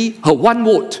 perhaps maybe her one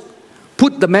vote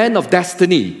put the man of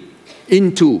destiny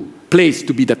into place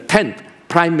to be the 10th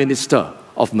Prime Minister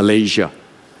of Malaysia.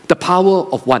 The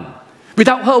power of one.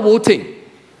 Without her voting,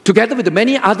 together with the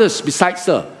many others besides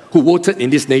her who voted in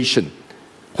this nation,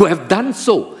 who have done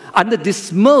so under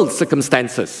dismal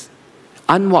circumstances,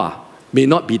 Anwar may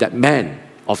not be that man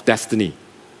of destiny.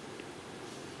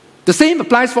 The same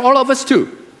applies for all of us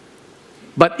too,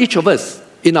 but each of us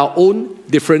in our own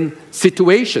different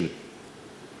situation.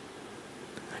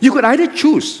 You could either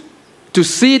choose to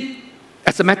see it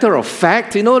as a matter of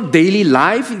fact, you know, daily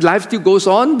life still goes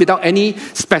on without any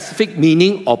specific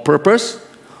meaning or purpose,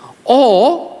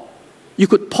 or you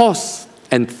could pause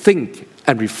and think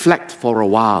and reflect for a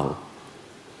while.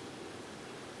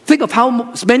 Think of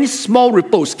how many small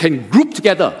ripples can group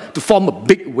together to form a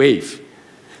big wave.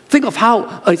 Think of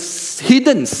how a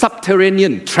hidden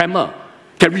subterranean tremor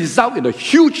can result in a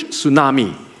huge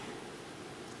tsunami.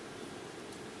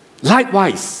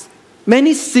 Likewise,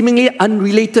 many seemingly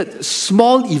unrelated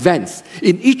small events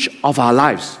in each of our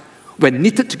lives, when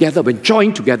knitted together, when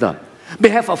joined together, may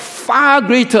have a far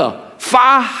greater,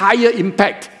 far higher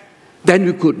impact than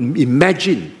we could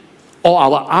imagine or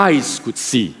our eyes could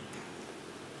see.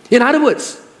 In other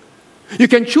words, you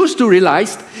can choose to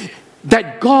realize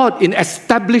that God, in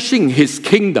establishing His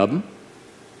kingdom,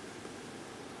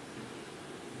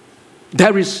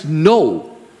 there is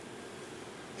no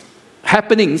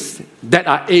happenings that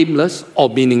are aimless or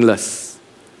meaningless.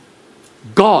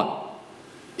 God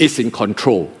is in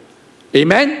control.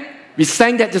 Amen? We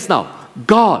sang that just now.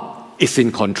 God is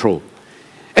in control.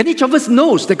 And each of us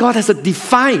knows that God has a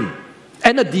defined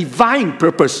and a divine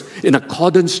purpose in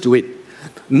accordance to it.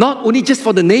 Not only just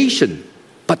for the nation,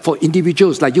 but for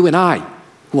individuals like you and I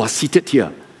who are seated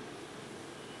here.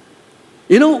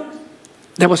 You know,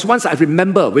 there was once I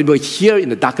remember when we were here in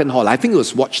the darkened hall, I think it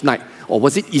was watch night, or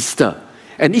was it Easter?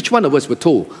 And each one of us were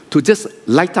told to just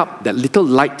light up that little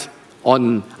light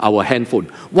on our handphone.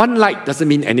 One light doesn't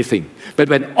mean anything. But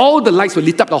when all the lights were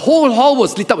lit up, the whole hall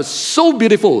was lit up, it was so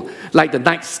beautiful, like the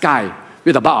night sky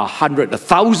with about 100,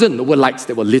 1,000 over lights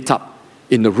that were lit up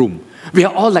in the room. We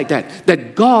are all like that.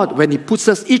 That God, when He puts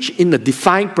us each in a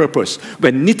defined purpose,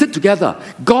 when knitted together,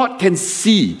 God can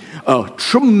see a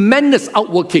tremendous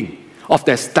outworking of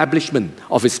the establishment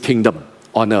of His kingdom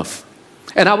on earth.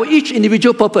 And our each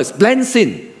individual purpose blends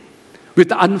in with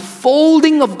the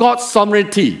unfolding of God's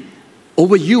sovereignty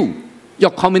over you,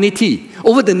 your community,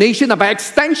 over the nation, and by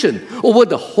extension, over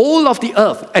the whole of the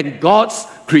earth and God's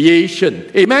creation.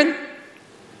 Amen?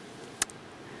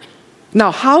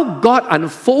 Now, how God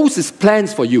unfolds His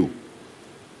plans for you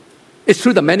is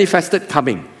through the manifested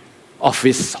coming of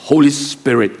His Holy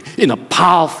Spirit in a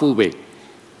powerful way.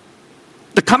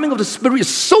 The coming of the Spirit is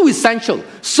so essential,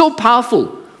 so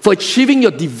powerful for achieving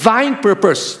your divine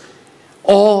purpose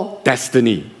or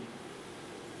destiny.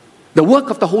 The work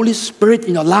of the Holy Spirit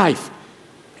in your life,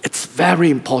 it's very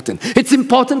important. It's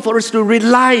important for us to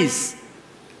realize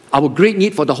our great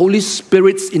need for the Holy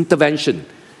Spirit's intervention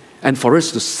and for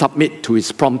us to submit to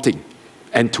His prompting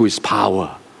and to His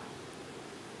power.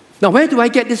 Now, where do I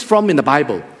get this from in the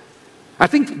Bible? I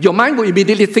think your mind will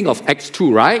immediately think of Acts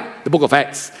 2, right? The book of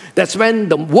Acts. That's when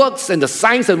the works and the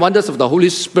signs and wonders of the Holy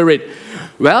Spirit.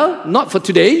 Well, not for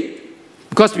today,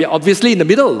 because we are obviously in the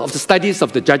middle of the studies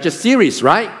of the Judges series,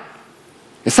 right?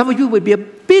 And some of you will be a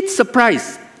bit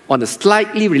surprised, on a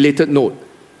slightly related note,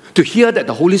 to hear that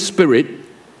the Holy Spirit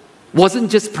wasn't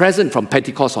just present from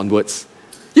Pentecost onwards.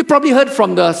 You probably heard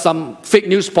from some fake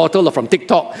news portal or from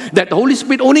TikTok that the Holy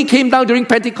Spirit only came down during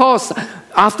Pentecost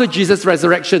after Jesus'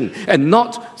 resurrection and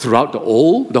not throughout the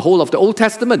whole of the Old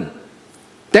Testament.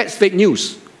 That's fake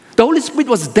news. The Holy Spirit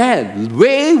was there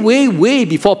way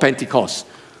before Pentecost.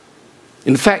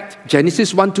 In fact,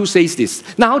 Genesis 1:2 says this,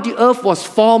 "Now the earth was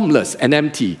formless and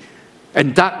empty,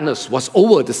 and darkness was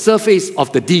over the surface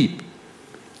of the deep.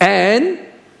 And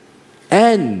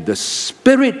the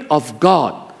Spirit of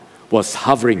God was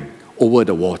hovering over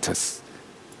the waters."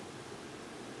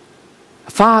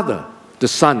 Father, the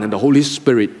Son, and the Holy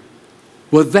Spirit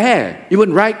were there,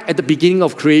 even right at the beginning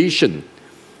of creation.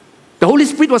 The Holy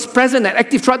Spirit was present and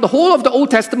active throughout the whole of the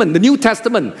Old Testament, the New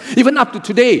Testament, even up to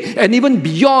today, and even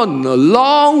beyond, a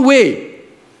long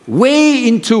way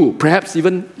into perhaps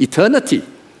even eternity.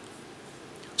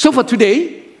 So for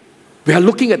today, we are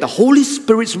looking at the Holy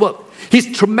Spirit's work. His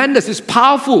tremendous, His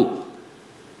powerful,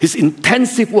 His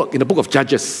intensive work in the book of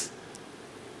Judges,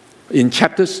 in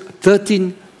chapters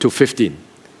 13 to 15.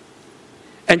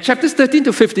 And chapters 13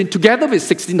 to 15, together with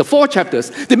 16, the 4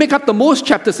 chapters, they make up the most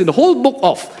chapters in the whole book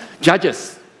of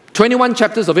Judges. 21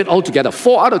 chapters of it altogether.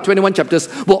 4 out of 21 chapters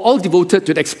were all devoted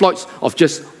to the exploits of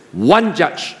just one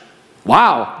judge.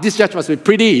 Wow, this judge must be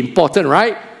pretty important,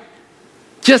 right?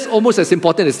 Just almost as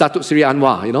important as Datuk Seri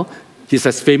Anwar, you know. He's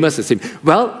as famous as him.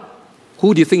 Well,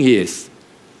 who do you think he is?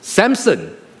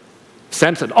 Samson.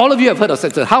 Samson. All of you have heard of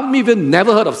Samson. How many of you have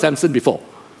never heard of Samson before?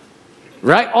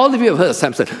 Right? All of you have heard of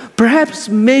Samson. Perhaps,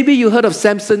 maybe you heard of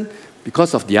Samson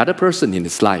because of the other person in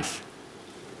his life.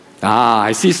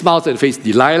 I see smiles on the face.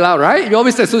 Delilah, right? You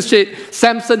always associate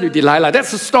Samson with Delilah.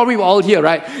 That's the story we all hear,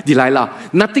 right? Delilah.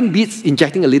 Nothing beats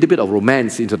injecting a little bit of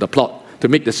romance into the plot to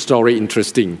make the story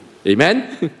interesting.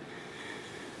 Amen?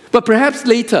 But perhaps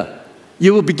later,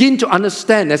 you will begin to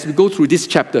understand as we go through these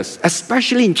chapters,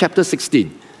 especially in chapter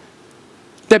 16,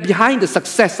 that behind the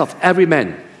success of every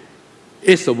man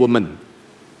is a woman.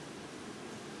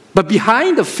 But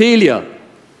behind the failure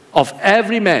of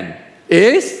every man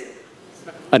is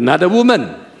another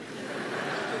woman.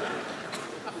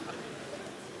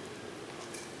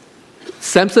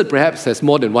 Samson perhaps has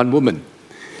more than one woman.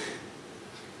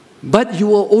 But you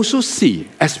will also see,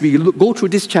 as we go through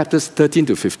these chapters 13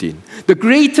 to 15, the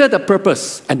greater the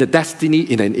purpose and the destiny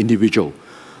in an individual,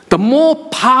 the more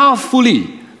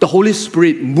powerfully the Holy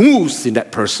Spirit moves in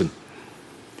that person.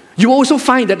 You will also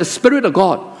find that the Spirit of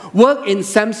God worked in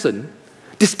Samson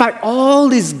despite all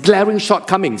these glaring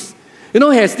shortcomings. You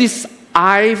know, he has this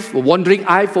eye, wandering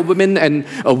eye for women and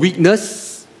a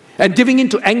weakness, and giving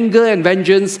into anger and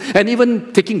vengeance, and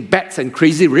even taking bets and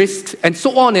crazy risks, and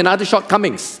so on, and other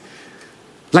shortcomings.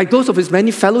 Like those of his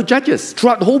many fellow judges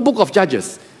throughout the whole book of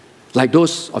Judges, like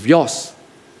those of yours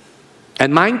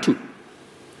and mine too.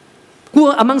 Who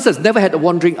amongst us never had a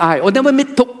wandering eye, or never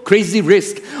took crazy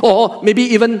risk, or maybe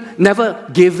even never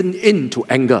given in to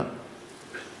anger?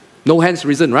 No hands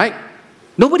risen, right?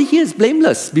 Nobody here is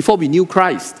blameless before we knew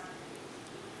Christ,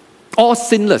 or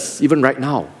sinless even right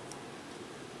now.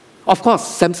 Of course,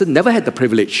 Samson never had the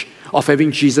privilege of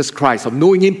having Jesus Christ, of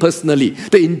knowing Him personally,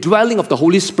 the indwelling of the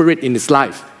Holy Spirit in his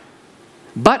life.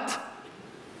 But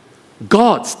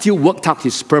God still worked out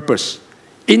his purpose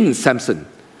in Samson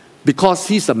because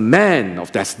he's a man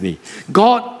of destiny.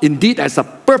 God indeed has a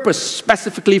purpose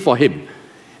specifically for him.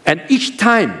 And each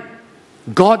time,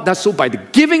 God does so by the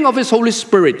giving of his Holy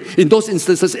Spirit in those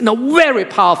instances in a very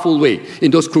powerful way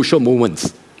in those crucial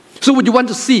moments. So would you want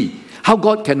to see how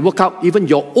God can work out even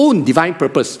your own divine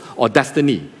purpose or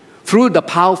destiny through the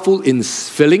powerful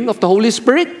infilling of the Holy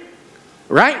Spirit?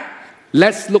 Right?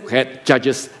 Let's look at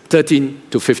Judges 13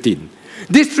 to 15.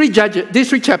 These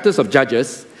three chapters of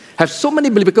Judges have so many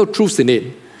biblical truths in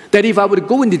it that if I were to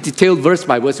go into detail verse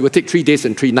by verse, it would take 3 days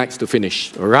and 3 nights to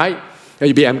finish. All right?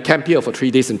 You'll be camp here for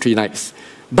 3 days and 3 nights.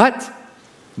 But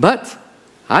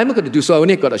I'm not going to do so. I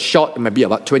only got a short, maybe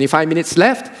about 25 minutes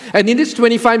left. And in this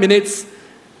 25 minutes,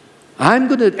 I'm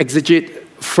going to exegete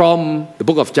from the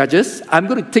book of Judges. I'm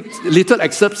going to take little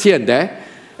excerpts here and there.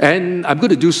 And I'm going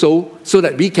to do so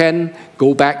that we can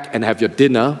go back and have your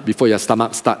dinner before your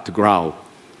stomach starts to growl.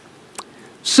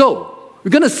 So, we're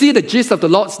going to see the gist of the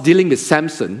Lord's dealing with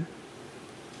Samson,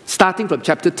 starting from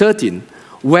chapter 13,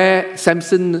 where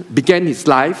Samson began his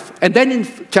life. And then in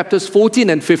chapters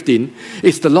 14 and 15,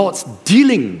 it's the Lord's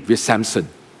dealing with Samson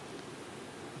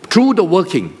through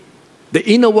the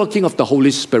inner working of the Holy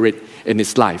Spirit in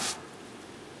his life.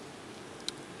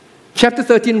 Chapter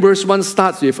 13 verse 1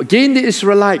 starts with, "Again the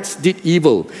Israelites did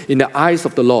evil in the eyes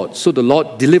of the Lord, so the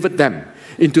Lord delivered them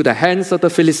into the hands of the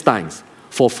Philistines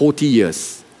for 40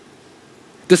 years.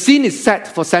 The scene is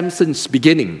set for Samson's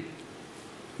beginning,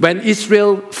 when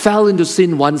Israel fell into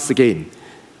sin once again.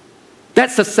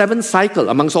 That's the 7th cycle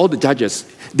amongst all the judges.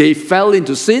 They fell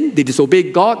into sin, they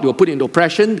disobeyed God, they were put into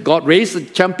oppression, God raised a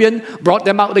champion, brought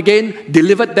them out again,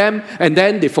 delivered them, and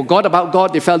then they forgot about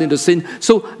God, they fell into sin.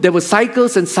 So there were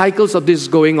cycles and cycles of this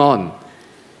going on.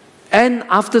 And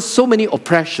after so many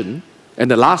oppression,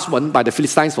 and the last one by the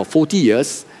Philistines for 40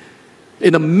 years,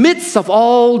 in the midst of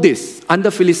all this,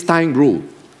 under Philistine rule,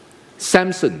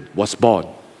 Samson was born.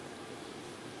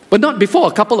 But not before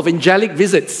a couple of angelic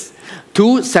visits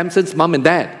to Samson's mom and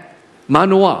dad,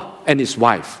 Manoah and his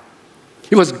wife.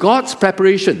 It was God's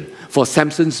preparation for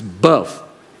Samson's birth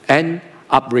and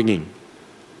upbringing.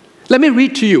 Let me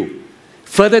read to you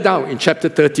further down in chapter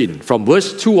 13, from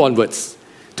verse 2 onwards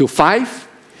to 5.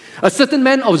 "A certain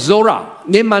man of Zorah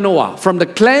named Manoah from the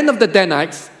clan of the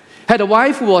Danites had a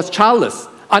wife who was childless,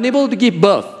 unable to give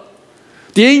birth.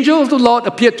 The angel of the Lord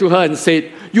appeared to her and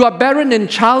said, 'You are barren and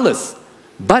childless,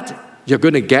 but you're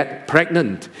going to get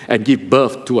pregnant and give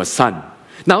birth to a son.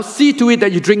 Now see to it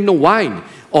that you drink no wine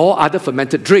or other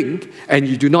fermented drink, and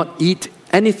you do not eat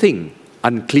anything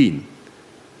unclean.'"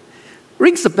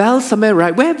 Rings a bell somewhere,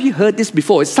 right? Where have you heard this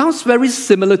before? It sounds very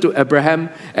similar to Abraham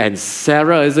and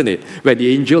Sarah, isn't it? When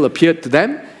the angel appeared to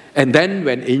them, and then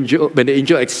when the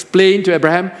angel explained to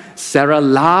Abraham, Sarah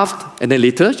laughed, and then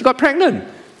later she got pregnant.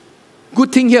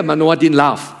 Good thing here, Manoah didn't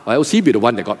laugh, or else he'd be the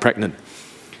one that got pregnant.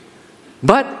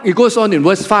 But it goes on in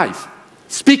verse 5,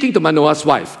 speaking to Manoah's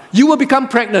wife, "You will become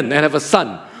pregnant and have a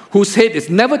son, whose head is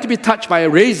never to be touched by a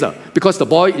razor, because the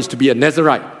boy is to be a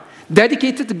Nazirite,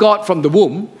 dedicated to God from the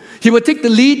womb. He will take the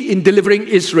lead in delivering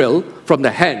Israel from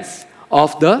the hands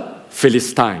of the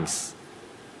Philistines."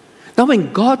 Now,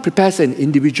 when God prepares an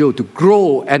individual to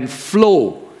grow and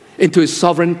flow into his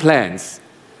sovereign plans,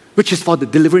 which is for the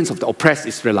deliverance of the oppressed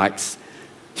Israelites,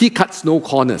 he cuts no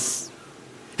corners.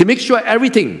 He makes sure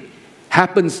everything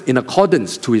happens in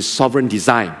accordance to his sovereign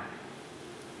design,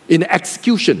 in the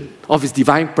execution of his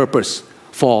divine purpose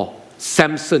for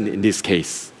Samson in this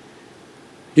case.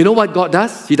 You know what God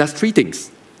does? He does 3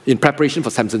 things in preparation for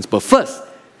Samson's birth. First,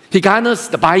 he garners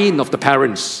the buy-in of the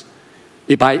parents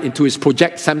into his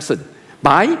project Samson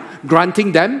by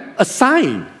granting them a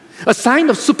sign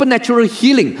of supernatural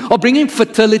healing or bringing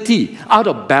fertility out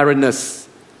of barrenness.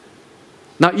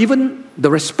 Now, even the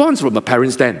response from the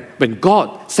parents then, when God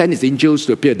sent his angels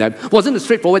to appear to them, wasn't a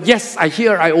straightforward, "Yes, I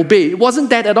hear, I obey." It wasn't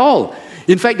that at all.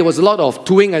 In fact, there was a lot of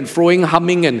toing and froing,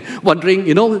 humming and wondering,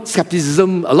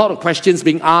 skepticism, a lot of questions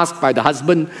being asked by the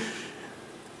husband.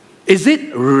 Is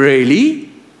it really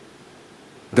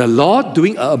the Lord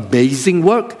doing an amazing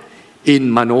work in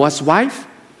Manoah's wife?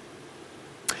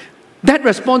 That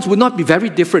response would not be very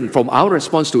different from our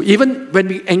response to even when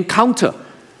we encounter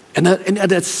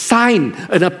a sign,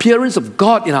 an appearance of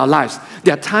God in our lives.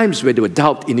 There are times where they would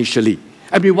doubt initially,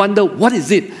 and we wonder, what is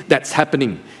it that's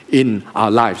happening in our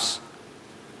lives?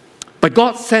 But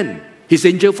God sent his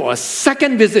angel for a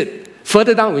second visit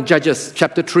further down in Judges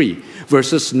chapter 3,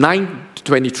 verses 9 to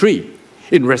 23,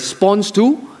 in response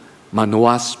to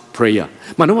Manoah's prayer.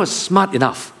 Manoah was smart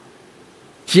enough.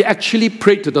 He actually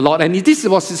prayed to the Lord, and this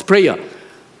was his prayer: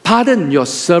 "Pardon your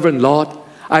servant, Lord.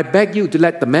 I beg you to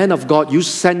let the man of God you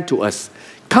sent to us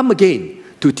come again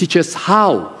to teach us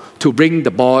how to bring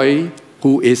the boy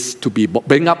who is to be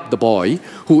bring up the boy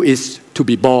who is to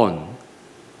be born.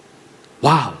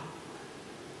 Wow.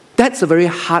 That's a very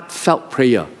heartfelt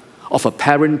prayer of a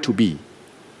parent to be.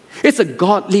 It's a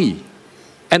godly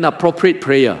and appropriate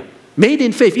prayer, made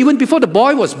in faith, even before the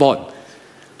boy was born.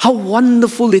 How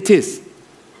wonderful it is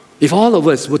if all of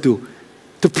us were to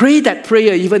pray that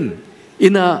prayer, even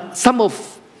in some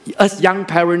of us young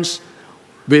parents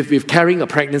with carrying a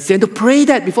pregnancy, and to pray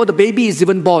that before the baby is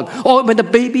even born, or when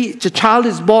the child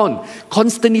is born,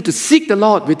 constantly to seek the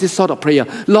Lord with this sort of prayer.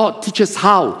 Lord, teach us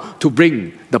how to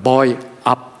bring the boy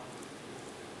up.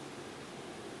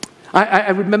 I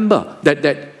remember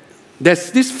that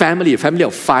there's this family, a family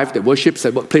of 5 that worships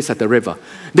at workplace at the river.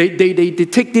 They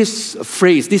take this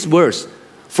phrase, this verse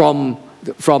from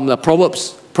the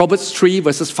Proverbs 3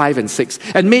 verses 5 and 6,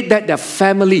 and made that their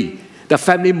family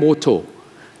motto.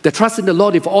 They trust in the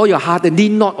Lord with all your heart and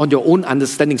lean not on your own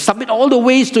understanding. Submit all the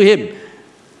ways to Him,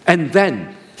 and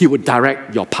then He would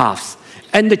direct your paths.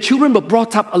 And the children were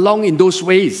brought up along in those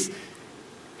ways,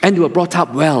 and they were brought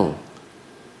up well.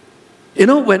 You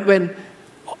know, when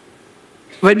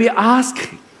we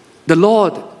ask the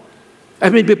Lord,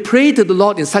 and when we pray to the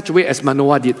Lord in such a way as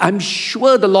Manoah did, I'm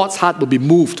sure the Lord's heart will be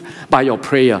moved by your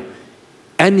prayer,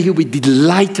 and He will be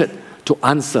delighted to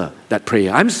answer that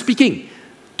prayer. I'm speaking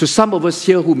to some of us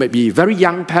here who may be very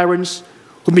young parents,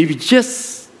 who may be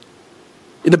just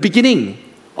in the beginning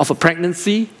of a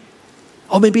pregnancy,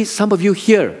 or maybe some of you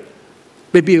here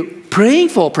may be praying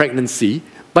for a pregnancy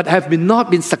but have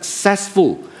not been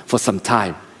successful for some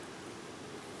time.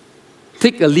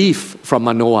 Take a leaf from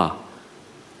Manoah,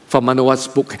 from Manoah's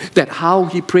book, that how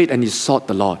he prayed and he sought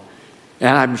the Lord.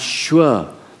 And I'm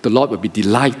sure the Lord will be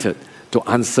delighted to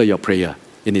answer your prayer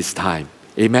in His time.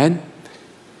 Amen?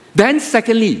 Then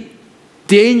secondly,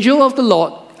 the angel of the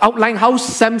Lord outlined how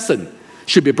Samson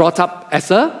should be brought up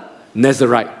as a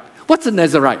Nazirite. What's a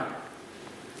Nazirite?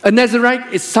 A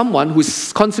Nazirite is someone who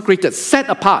is consecrated, set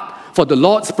apart for the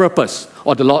Lord's purpose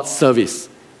or the Lord's service.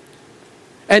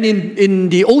 And in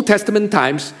the Old Testament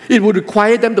times, it would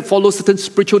require them to follow certain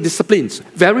spiritual disciplines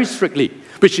very strictly,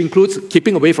 which includes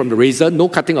keeping away from the razor, no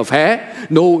cutting of hair,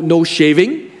 no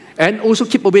shaving, and also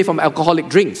keep away from alcoholic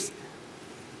drinks.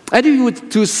 And if you were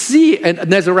to see a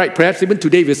Nazirite, perhaps even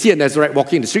today, if you see a Nazirite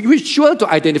walking in the street, you're sure to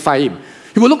identify him.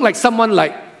 He will look like someone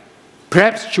like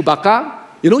perhaps Chewbacca,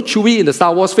 you know, Chewie in the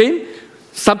Star Wars fame,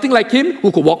 something like him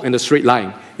who could walk in a straight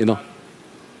line, you know.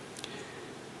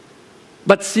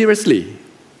 But seriously,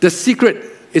 the secret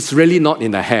is really not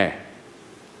in the hair.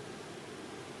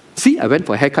 See, I went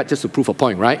for a haircut just to prove a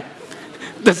point, right?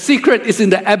 The secret is in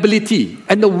the ability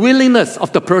and the willingness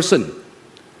of the person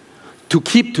to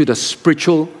keep to the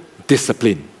spiritual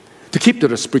discipline. To keep to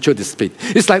the spiritual discipline.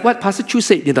 It's like what Pastor Chu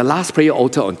said in the last prayer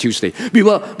altar on Tuesday. We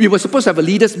were supposed to have a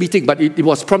leaders meeting, but it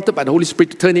was prompted by the Holy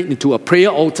Spirit to turn it into a prayer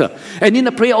altar. And in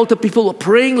the prayer altar, people were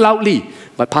praying loudly.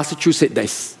 But Pastor Chu said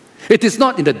this: it is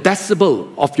not in the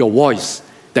decibel of your voice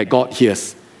that God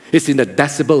hears. It's in the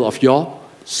decibel of your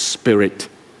spirit.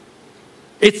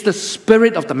 It's the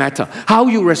spirit of the matter. How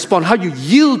you respond, how you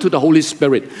yield to the Holy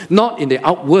Spirit, not in the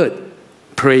outward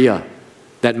prayer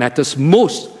that matters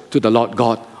most to the Lord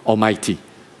God Almighty.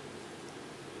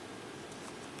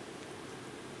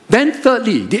 Then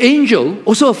thirdly, the angel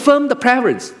also affirmed the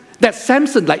parents that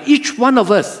Samson, like each one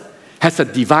of us, has a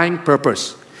divine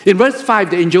purpose. In verse 5,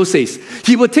 the angel says,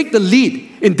 he will take the lead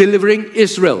in delivering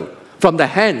Israel from the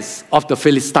hands of the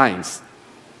Philistines.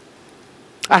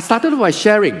 I started by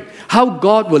sharing how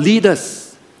God will lead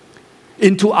us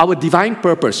into our divine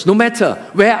purpose, no matter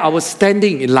where our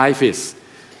standing in life is.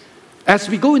 As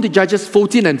we go into Judges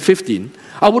 14 and 15,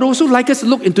 I would also like us to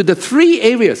look into the 3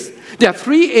 areas. There are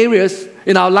 3 areas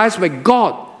in our lives where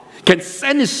God can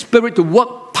send His Spirit to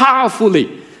work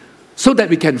powerfully so that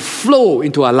we can flow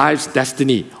into our life's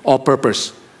destiny or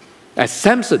purpose, as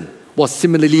Samson was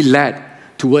similarly led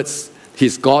towards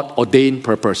his God-ordained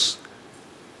purpose.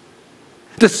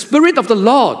 The Spirit of the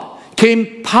Lord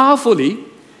came powerfully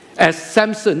as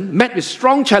Samson met with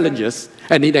strong challenges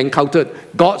and he encountered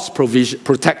God's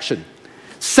protection.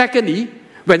 Secondly,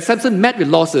 when Samson met with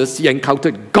losses, he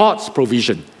encountered God's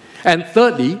provision. And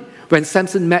thirdly, when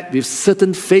Samson met with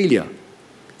certain failure,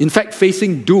 in fact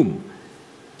facing doom,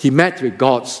 he met with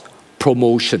God's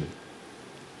promotion.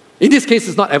 In this case,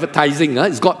 it's not advertising,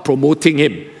 it's God promoting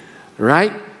him,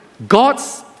 right?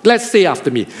 God's, let's say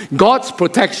after me, God's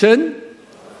protection,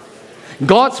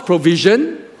 God's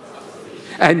provision,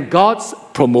 and God's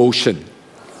promotion.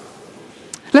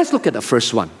 Let's look at the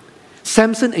first one.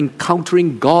 Samson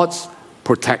encountering God's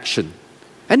protection.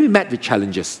 And we met with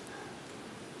challenges.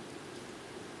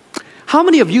 How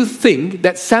many of you think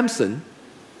that Samson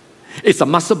is a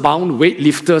muscle-bound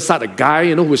weightlifter, sort of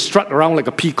guy, who strut around like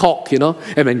a peacock, and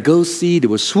when girls see, they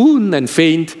will swoon and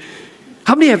faint?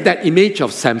 How many have that image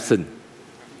of Samson?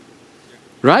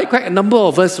 Right? Quite a number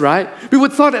of us, right? We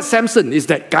would thought that Samson is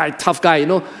that guy, tough guy,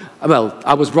 Well,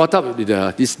 I was brought up with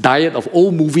this diet of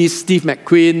old movies, Steve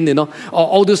McQueen,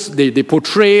 all this, they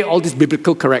portray all these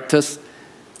biblical characters.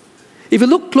 If you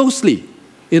look closely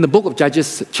in the book of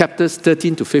Judges, chapters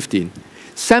 13 to 15,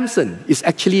 Samson is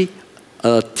actually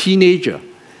a teenager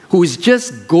who is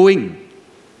just going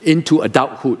into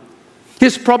adulthood.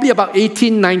 He's probably about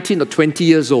 18, 19, or 20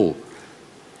 years old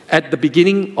at the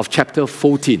beginning of chapter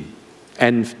 14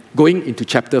 and going into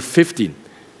chapter 15.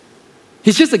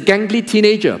 He's just a gangly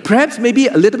teenager, perhaps maybe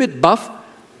a little bit buff,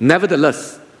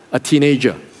 nevertheless, a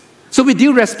teenager. So with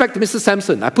due respect to Mr.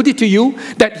 Samson, I put it to you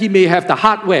that he may have the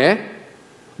hardware,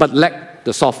 but lack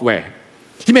the software.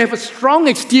 He may have a strong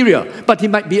exterior, but he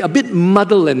might be a bit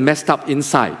muddled and messed up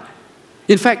inside.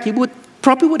 In fact, he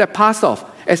probably would have passed off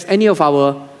as any of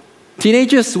our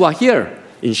teenagers who are here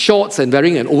in shorts and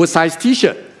wearing an oversized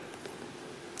t-shirt.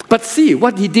 But see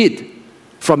what he did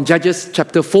from Judges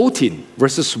chapter 14,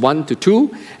 verses 1 to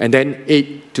 2, and then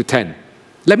 8 to 10.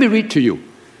 Let me read to you.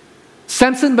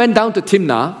 Samson went down to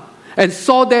Timnah and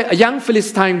saw there a young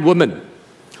Philistine woman.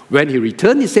 When he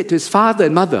returned, he said to his father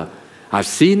and mother, I've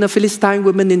seen a Philistine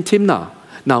woman in Timnah.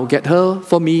 Now get her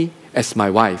for me as my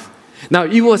wife. Now,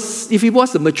 if he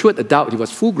was a matured adult, he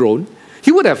was full grown,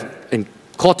 he would have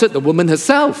courted the woman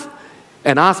herself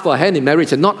and asked for her hand in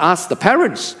marriage and not asked the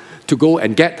parents to go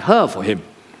and get her for him.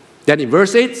 Then in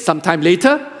verse 8, sometime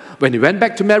later, when he went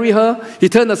back to marry her, he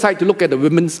turned aside to look at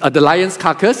the lion's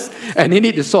carcass, and in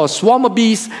it he saw a swarm of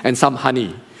bees and some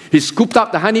honey. He scooped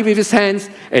up the honey with his hands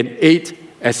and ate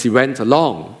as he went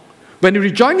along. When he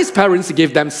rejoined his parents, he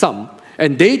gave them some,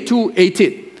 and they too ate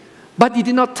it. But he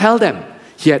did not tell them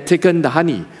he had taken the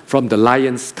honey from the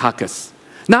lion's carcass.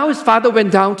 Now his father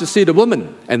went down to see the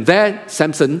woman, and there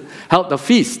Samson held a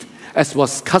feast, as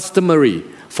was customary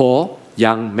for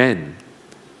young men.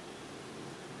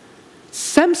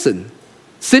 Samson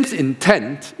seems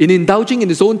intent in indulging in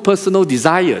his own personal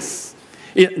desires,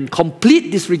 in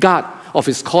complete disregard of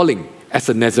his calling as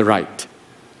a Nazirite.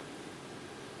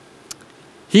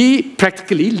 He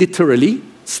practically, literally,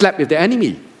 slept with the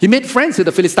enemy. He made friends with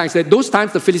the Philistines. At those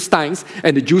times, the Philistines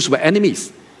and the Jews were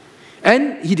enemies.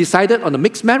 And he decided on a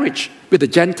mixed marriage with a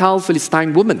Gentile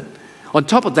Philistine woman. On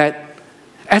top of that,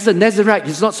 as a Nazirite,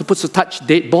 he's not supposed to touch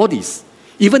dead bodies.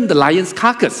 Even the lion's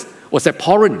carcass was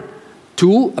abhorrent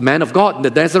to a man of God,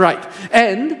 the Nazirite.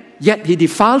 And yet he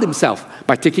defiled himself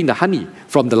by taking the honey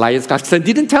from the lion's carcass and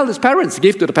didn't tell his parents,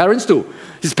 gave to the parents too.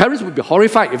 His parents would be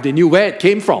horrified if they knew where it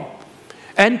came from.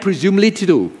 And presumably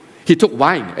too, he took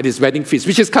wine at his wedding feast,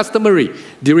 which is customary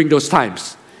during those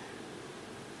times.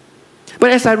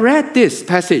 But as I read this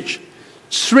passage,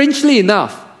 strangely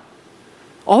enough,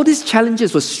 all these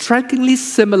challenges were strikingly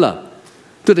similar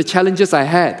to the challenges I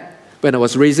had when I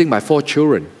was raising my 4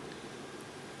 children.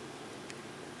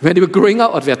 When they were growing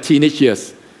out of their teenage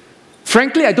years.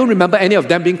 Frankly, I don't remember any of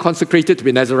them being consecrated to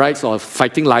be Nazirites or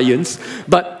fighting lions,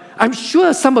 but I'm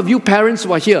sure some of you parents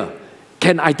who are here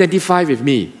can identify with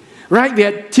me. Right? We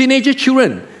had teenager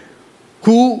children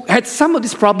who had some of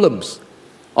these problems.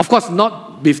 Of course,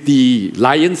 not with the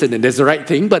lions and the Nazirite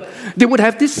thing, but they would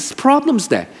have these problems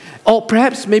there. Or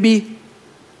perhaps maybe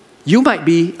you might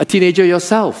be a teenager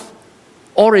yourself,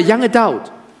 or a young adult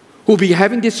who will be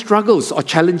having these struggles or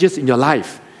challenges in your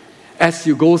life as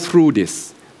you go through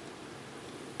this.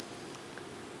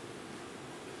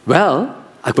 Well,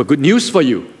 I've got good news for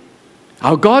you.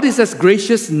 Our God is as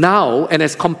gracious now and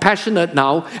as compassionate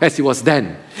now as He was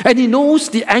then. And He knows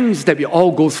the angst that we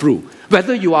all go through,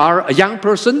 whether you are a young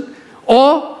person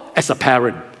or as a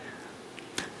parent.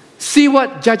 See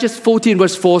what Judges 14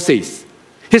 verse 4 says.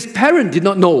 His parent did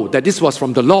not know that this was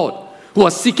from the Lord, who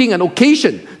was seeking an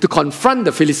occasion to confront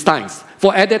the Philistines,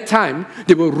 for at that time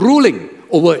they were ruling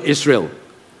over Israel.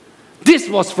 This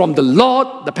was from the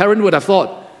Lord, the parent would have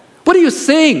thought. What are you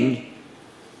saying?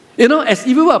 You know, as if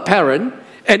you were a parent,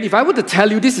 and if I were to tell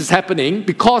you this is happening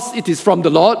because it is from the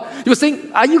Lord, you were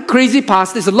saying, are you crazy,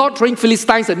 pastor? Is the Lord throwing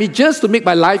Philistines at me just to make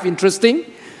my life interesting?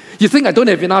 You think I don't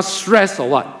have enough stress or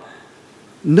what?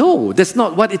 No, that's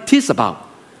not what it is about.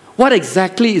 What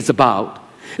exactly it's about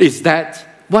is that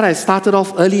what I started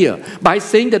off earlier by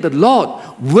saying that the Lord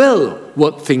will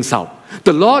work things out.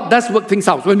 The Lord does work things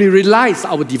out when we realize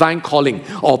our divine calling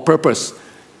or purpose.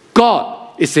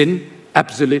 God is in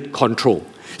absolute control.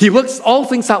 He works all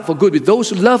things out for good with those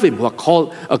who love Him, who are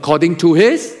called according to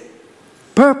His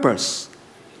purpose.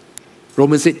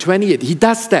 Romans 8:28. He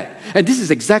does that. And this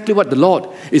is exactly what the Lord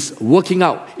is working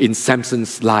out in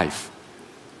Samson's life.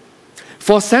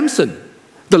 For Samson,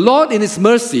 the Lord in his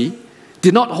mercy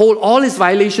did not hold all his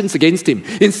violations against him.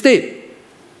 Instead,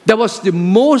 there was the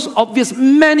most obvious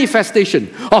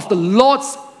manifestation of the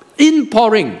Lord's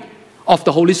inpouring of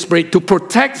the Holy Spirit to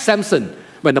protect Samson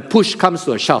when the push comes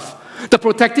to a shove. The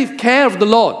protective care of the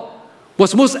Lord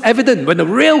was most evident when a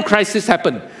real crisis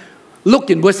happened.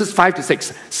 Look in verses 5 to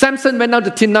 6. Samson went out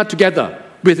to Timnah together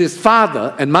with his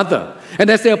father and mother. And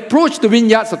as they approached the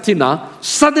vineyards of Timnah,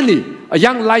 suddenly a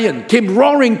young lion came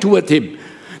roaring toward him.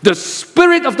 The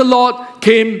Spirit of the Lord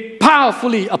came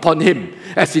powerfully upon him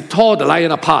as he tore the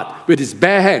lion apart with his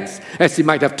bare hands, as he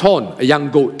might have torn a young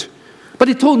goat. But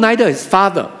he told neither his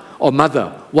father or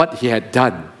mother what he had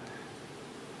done.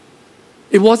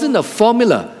 It wasn't a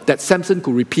formula that Samson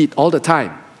could repeat all the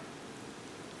time.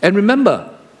 And remember,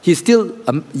 he's still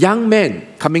a young man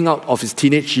coming out of his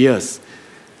teenage years.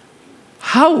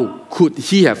 How could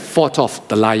he have fought off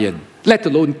the lion, let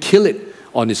alone kill it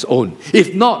on his own,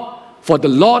 if not for the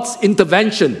Lord's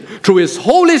intervention through his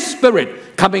Holy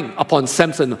Spirit coming upon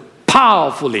Samson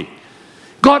powerfully?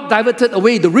 God diverted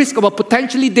away the risk of a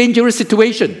potentially dangerous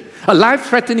situation, a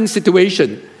life-threatening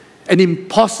situation, an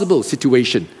impossible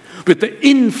situation, with the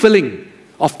infilling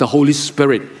of the Holy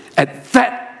Spirit at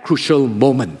that crucial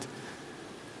moment.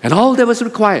 And all that was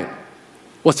required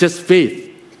was just faith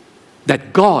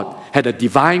that God had a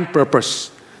divine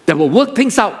purpose that will work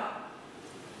things out.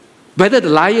 Whether the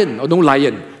lion or no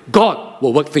lion, God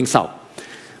will work things out.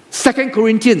 2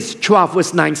 Corinthians 12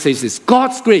 verse 9 says this: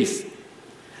 God's grace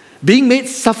being made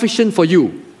sufficient for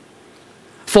you,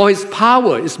 for his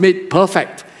power is made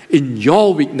perfect in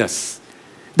your weakness.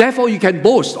 Therefore you can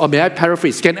boast, or may I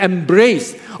paraphrase, can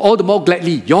embrace all the more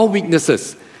gladly your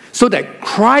weaknesses, so that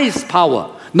Christ's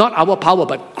power, not our power,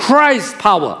 but Christ's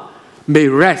power, may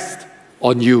rest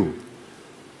on you.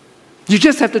 You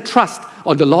just have to trust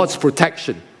on the Lord's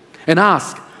protection and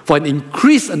ask for an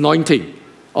increased anointing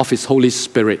of his Holy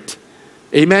Spirit.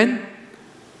 Amen?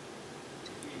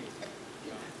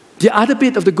 The other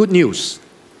bit of the good news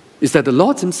is that the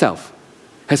Lord himself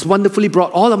has wonderfully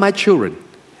brought all of my children,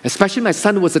 especially my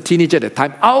son who was a teenager at the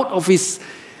time, out of his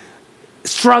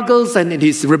struggles and in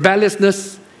his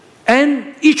rebelliousness.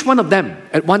 And each one of them,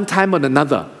 at one time or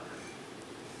another,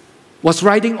 was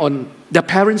riding on their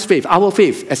parents' faith, our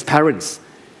faith as parents.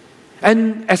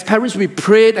 And as parents, we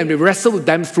prayed and we wrestled with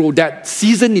them through that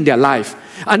season in their life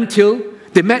until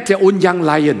they met their own young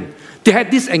lion. They had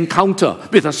this encounter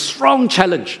with a strong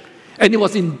challenge. And it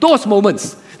was in those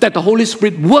moments that the Holy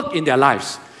Spirit worked in their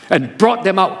lives and brought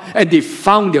them out, and they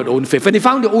found their own faith. And they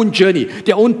found their own journey,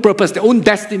 their own purpose, their own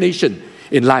destination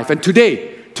in life. And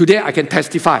today I can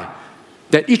testify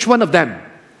that each one of them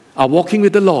are walking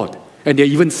with the Lord, and they're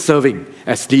even serving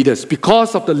as leaders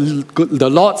because of the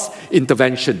Lord's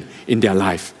intervention in their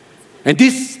life. And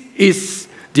this is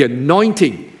the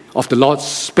anointing of the Lord's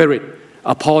Spirit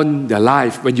upon their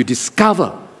life when you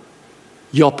discover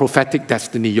your prophetic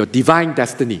destiny, your divine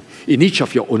destiny in each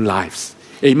of your own lives.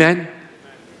 Amen?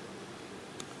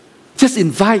 Just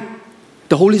invite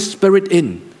the Holy Spirit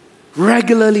in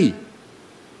regularly,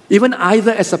 even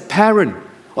either as a parent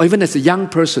or even as a young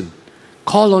person.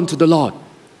 Call on to the Lord.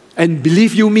 And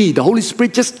believe you me, the Holy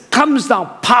Spirit just comes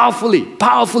down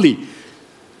powerfully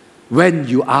when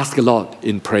you ask the Lord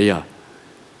in prayer.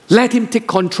 Let him take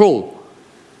control,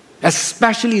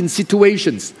 especially in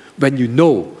situations when you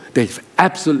know there's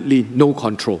absolutely no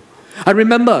control. I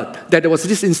remember that there was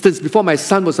this instance before my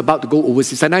son was about to go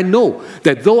overseas, and I know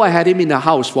that though I had him in the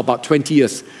house for about 20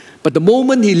 years, but the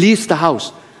moment he leaves the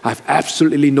house, I have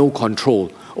absolutely no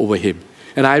control over him.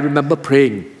 And I remember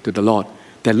praying to the Lord,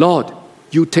 that Lord,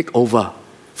 you take over.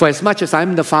 For as much as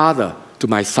I'm the father to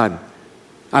my son,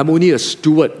 I'm only a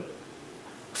steward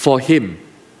for him,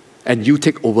 and you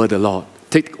take over the Lord.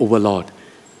 Take over, Lord.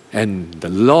 And the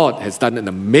Lord has done an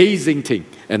amazing thing,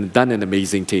 and done an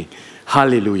amazing thing.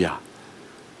 Hallelujah.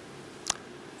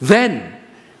 Then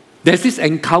there's this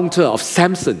encounter of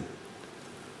Samson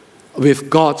with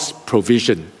God's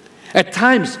provision. At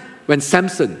times when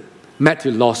Samson met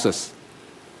with losses.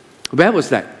 Where was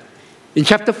that? In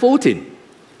chapter 14,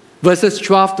 verses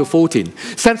 12 to 14.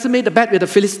 Samson made a bet with the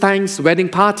Philistines' wedding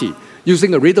party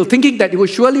using a riddle, thinking that he would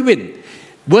surely win.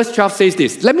 Verse 12 says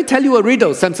this: "Let me tell you a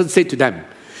riddle," Samson said to them.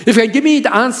 "If you can give me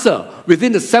the answer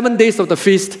within the 7 days of the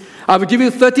feast, I will give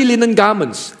you 30 linen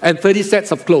garments and 30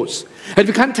 sets of clothes. And if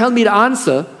you can't tell me the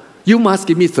answer, you must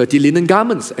give me 30 linen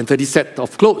garments and 30 sets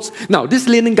of clothes." Now, these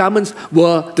linen garments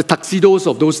were the tuxedos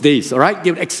of those days, all right?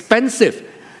 They were expensive.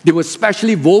 They were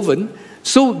specially woven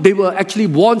So they were actually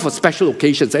worn for special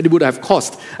occasions, and it would have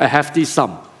cost a hefty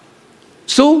sum.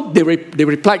 So they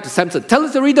replied to Samson, "Tell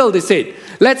us the riddle," they said.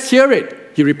 "Let's hear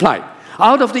it," he replied.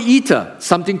 "Out of the eater,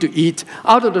 something to eat.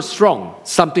 Out of the strong,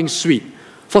 something sweet."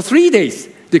 For 3 days,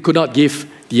 they could not give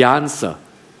the answer.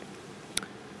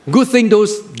 Good thing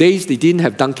those days they didn't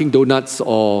have Dunkin' Donuts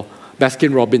or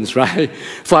Baskin Robbins, right?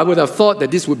 For I would have thought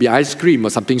that this would be ice cream or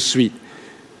something sweet.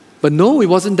 But no, it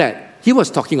wasn't that. He was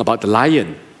talking about the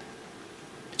lion.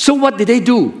 So what did they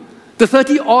do? The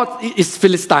 30-odd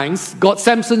Philistines got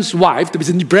Samson's wife,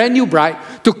 the brand new bride,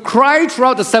 to cry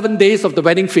throughout the 7 days of the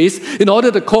wedding feast in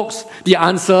order to coax the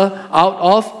answer out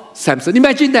of Samson.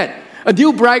 Imagine that. A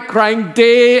new bride crying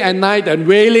day and night and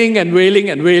wailing and wailing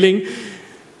and wailing.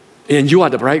 And you are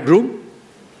the bridegroom?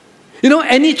 You know,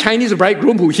 any Chinese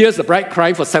bridegroom who hears the bride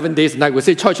crying for 7 days and night will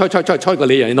say, "Choi, choi, choi, choi, choi,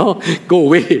 you know, go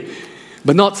away."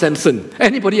 But not Samson.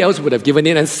 Anybody else would have given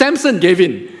in. And Samson gave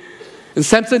in. And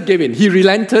Samson gave in. He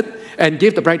relented and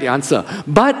gave the bride the answer.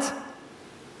 But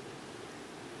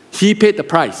he paid the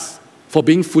price for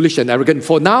being foolish and arrogant.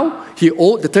 For now, he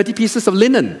owed the 30 pieces of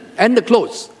linen and the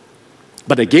clothes.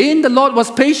 But again, the Lord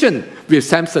was patient with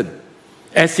Samson,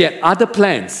 as he had other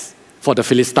plans for the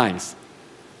Philistines.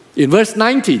 In verse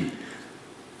 19,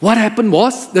 what happened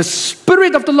was the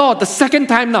Spirit of the Lord, the second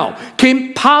time now,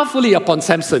 came powerfully upon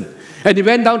Samson. And he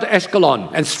went down to Ashkelon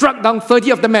and struck down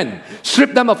 30 of the men,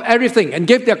 stripped them of everything, and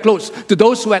gave their clothes to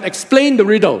those who had explained the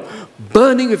riddle.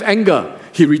 Burning with anger,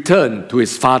 he returned to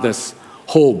his father's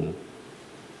home.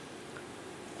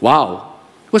 Wow,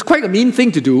 it was quite a mean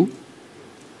thing to do.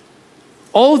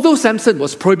 Although Samson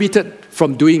was prohibited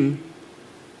from doing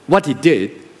what he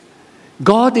did,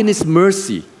 God in his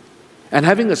mercy and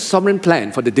having a sovereign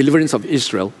plan for the deliverance of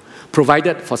Israel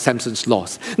provided for Samson's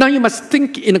loss. Now you must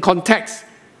think in a context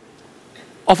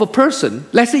of a person.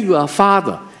 Let's say you are a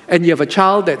father and you have a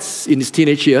child that's in his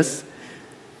teenage years.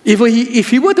 If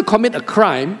he were to commit a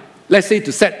crime, let's say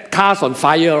to set cars on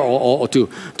fire or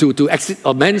to exit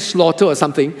or manslaughter or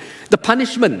something, the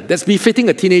punishment that's befitting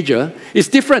a teenager is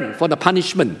different from the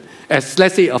punishment as,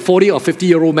 let's say, a 40 or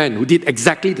 50-year-old man who did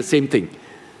exactly the same thing.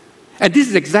 And this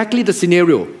is exactly the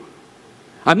scenario.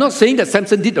 I'm not saying that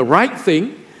Samson did the right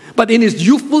thing, but in his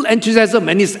youthful enthusiasm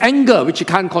and his anger, which he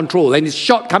can't control, and his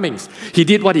shortcomings, he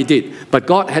did what he did. But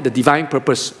God had a divine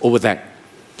purpose over that.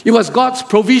 It was God's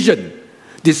provision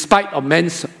despite of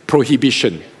man's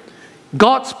prohibition.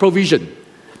 God's provision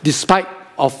despite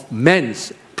of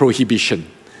man's prohibition.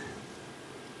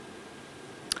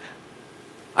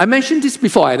 I mentioned this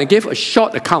before, and I gave a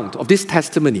short account of this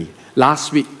testimony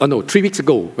last week, 3 weeks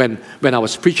ago when I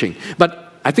was preaching.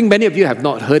 But I think many of you have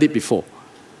not heard it before.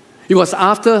 It was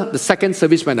after the second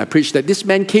service when I preached that this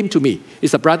man came to me.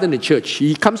 He's a brother in the church.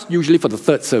 He comes usually for the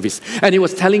third service. And he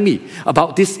was telling me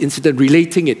about this incident,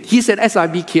 relating it. He's an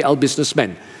SIBKL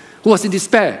businessman who was in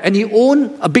despair. And he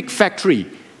owned a big factory.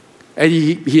 And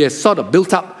he has sort of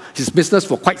built up his business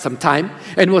for quite some time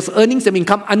and was earning some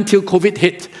income until COVID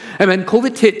hit. And when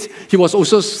COVID hit, he was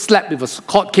also slapped with a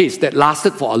court case that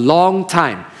lasted for a long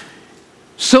time.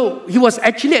 So he was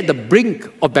actually at the brink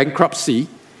of bankruptcy.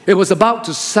 He was about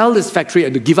to sell his factory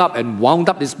and to give up and wound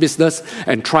up his business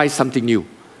and try something new.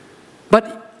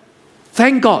 But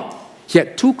thank God, he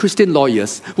had 2 Christian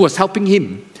lawyers who was helping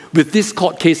him with this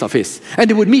court case of his. And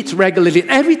they would meet regularly.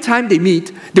 Every time they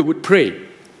meet, they would pray.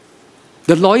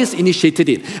 The lawyers initiated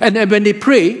it. And then when they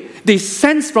pray, they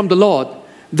sense from the Lord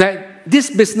that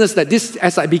this business that this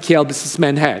SIBKL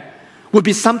businessman had would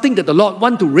be something that the Lord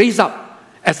want to raise up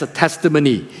as a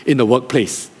testimony in the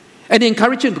workplace. And they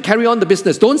encourage him to carry on the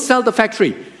business. Don't sell the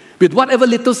factory. With whatever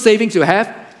little savings you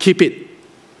have, keep it.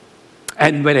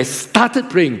 And when I started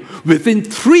praying, within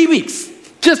 3 weeks,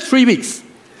 just 3 weeks,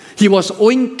 he was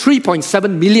owing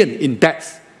 3.7 million in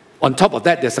debts. On top of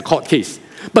that, there's a court case.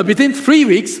 But within 3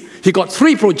 weeks, he got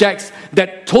 3 projects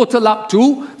that total up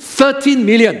to 13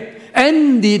 million.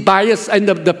 And the buyers and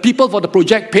the people for the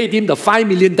project paid him the 5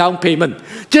 million down payment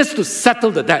just to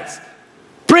settle the debts.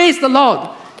 Praise the Lord.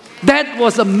 That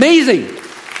was amazing.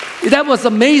 That was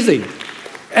amazing.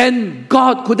 And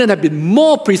God couldn't have been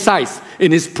more precise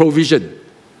in his provision.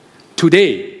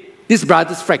 Today, this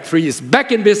brother's factory is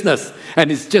back in business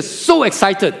and is just so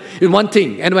excited in one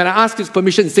thing. And when I asked his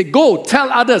permission, he said, "Go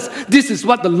tell others this is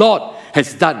what the Lord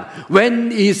has done." When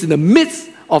he is in the midst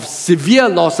of severe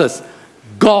losses,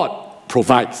 God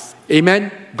provides.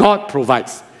 Amen? God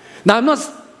provides. Now, I'm not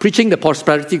preaching the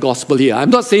prosperity gospel here. I'm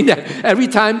not saying that every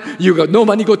time you got no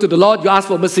money, go to the Lord, you ask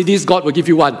for Mercedes, God will give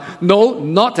you one. No,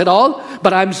 not at all.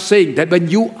 But I'm saying that when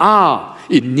you are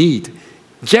in need,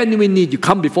 genuine need, you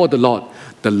come before the Lord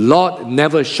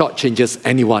never shortchanges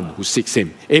anyone who seeks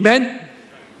him. Amen?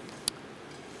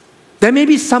 There may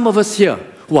be some of us here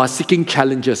who are seeking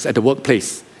challenges at the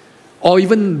workplace, or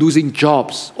even losing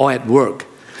jobs or at work.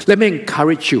 Let me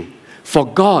encourage you. For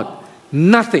God,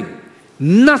 nothing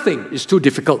is too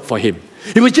difficult for Him.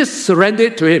 He will just surrender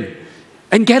it to Him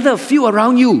and gather a few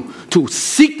around you to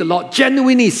seek the Lord,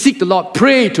 genuinely seek the Lord,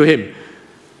 pray to Him.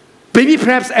 Maybe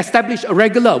perhaps establish a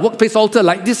regular workplace altar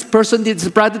like this person did, this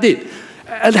brother did,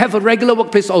 and have a regular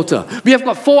workplace altar. We have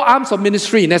got 4 arms of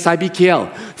ministry in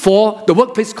SIBKL for the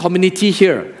workplace community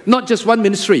here. Not just one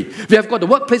ministry. We have got the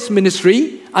workplace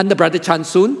ministry under Brother Chan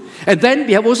Soon. And then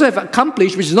we have also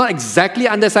accomplished, which is not exactly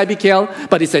under SIBKL,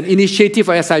 but it's an initiative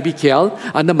for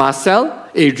SIBKL under Marcel,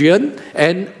 Adrian,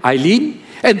 and Eileen.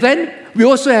 And then we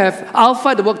also have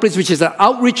Alpha, the workplace, which is an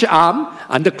outreach arm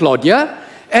under Claudia,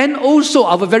 and also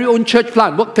our very own church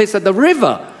plant, Workplace at the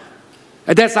River.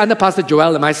 And that's under Pastor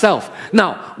Joel and myself.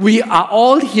 Now, we are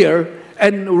all here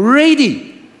and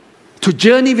ready to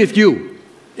journey with you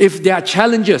if there are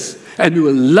challenges, and we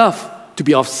will love to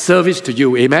be of service to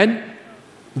you. Amen?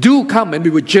 Do come and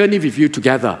we will journey with you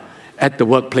together at the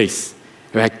workplace,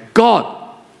 where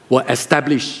God will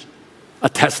establish a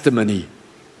testimony.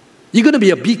 You're going to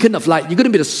be a beacon of light. You're going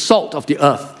to be the salt of the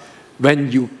earth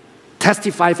when you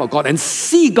testify for God and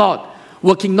see God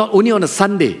working not only on a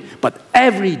Sunday, but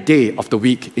every day of the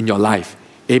week in your life.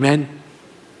 Amen?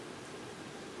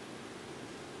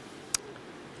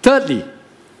 Thirdly,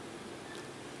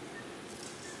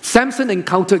 Samson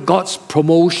encountered God's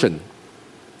promotion,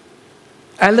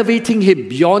 elevating him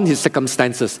beyond his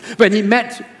circumstances. When he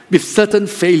met with certain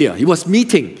failure, he was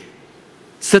meeting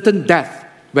certain death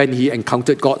when he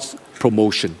encountered God's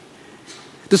promotion.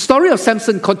 The story of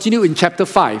Samson continued in chapter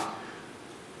 5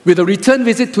 with a return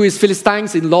visit to his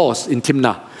Philistines in-laws in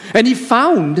Timnah. And he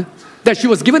found that she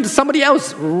was given to somebody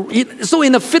else. So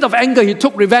in a fit of anger, he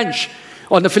took revenge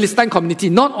on the Philistine community,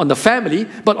 not on the family,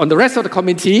 but on the rest of the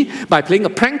community by playing a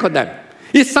prank on them.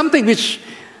 It's something which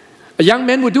a young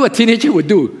man would do, a teenager would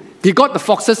do. He got the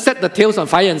foxes, set the tails on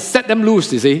fire and set them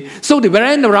loose, you see. So they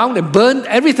ran around and burned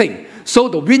everything. So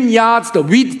the vineyards, the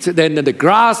wheat, then the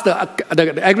grass,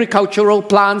 the agricultural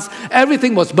plants,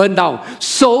 everything was burned down.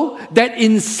 So that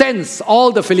incensed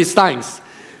all the Philistines.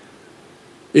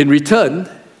 In return,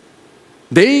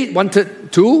 they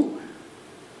wanted to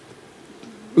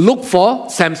look for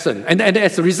Samson. And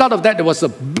as a result of that, there was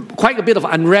quite a bit of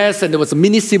unrest, and there was a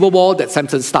mini civil war that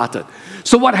Samson started.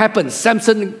 So what happened?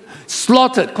 Samson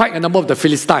slaughtered quite a number of the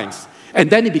Philistines,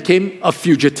 and then he became a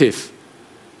fugitive.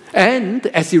 And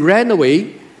as he ran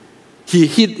away, he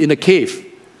hid in a cave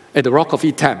at the rock of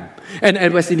Etam. And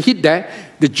as he hid there,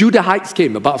 the Judahites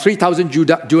came, about 3,000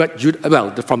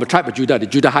 from the tribe of Judah, the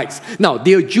Judahites. Now,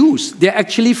 they are Jews. They are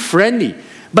actually friendly,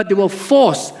 but they were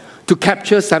forced to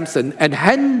capture Samson and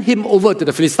hand him over to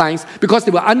the Philistines because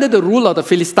they were under the rule of the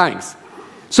Philistines.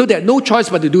 So they had no choice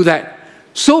but to do that.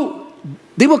 So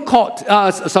they were caught,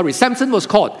 Samson was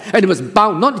caught, and he was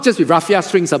bound, not just with raffia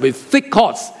strings, but with thick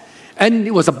cords. And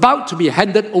it was about to be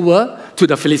handed over to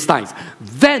the Philistines.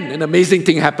 Then an amazing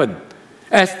thing happened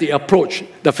as they approached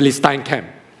the Philistine camp.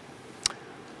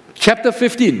 Chapter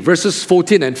 15, verses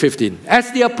 14 and 15.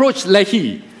 As they approached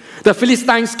Lehi, the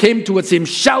Philistines came towards him,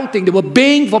 shouting. They were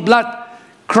baying for blood,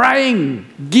 crying,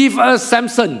 "Give us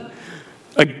Samson."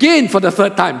 Again, for the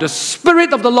third time, the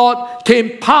Spirit of the Lord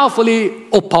came powerfully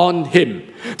upon him.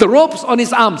 The ropes on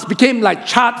his arms became like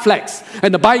charred flax,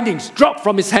 and the bindings dropped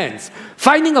from his hands.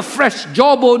 Finding a fresh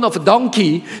jawbone of a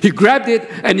donkey, he grabbed it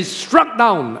and he struck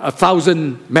down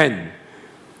 1,000 men.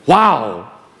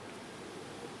 Wow!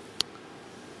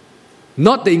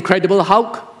 Not the Incredible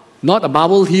Hulk, not a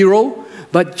Marvel hero,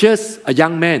 but just a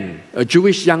young man, a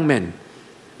Jewish young man.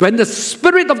 When the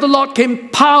Spirit of the Lord came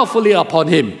powerfully upon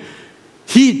him,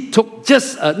 he took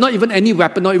just, not even any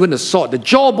weapon, not even a sword, the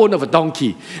jawbone of a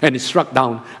donkey, and he struck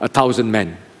down 1,000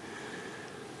 men.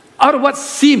 Out of what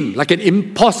seemed like an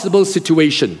impossible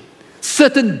situation,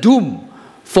 certain doom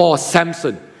for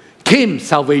Samson, came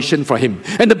salvation for him.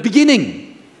 And the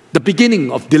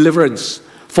beginning of deliverance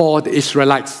for the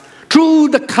Israelites through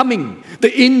the coming,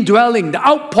 the indwelling, the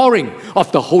outpouring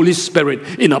of the Holy Spirit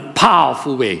in a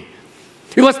powerful way.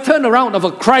 It was turned around of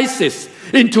a crisis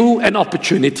into an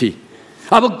opportunity.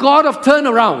 Our God of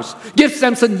turnarounds gives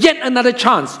Samson yet another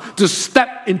chance to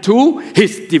step into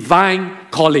his divine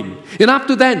calling. And up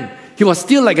to then, he was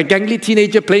still like a gangly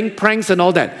teenager playing pranks and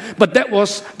all that. But that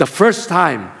was the first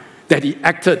time that he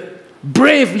acted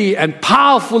bravely and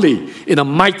powerfully in a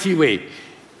mighty way.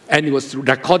 And it was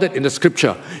recorded in the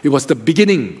scripture. It was the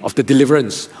beginning of the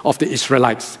deliverance of the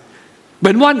Israelites.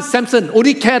 When once Samson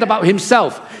only cared about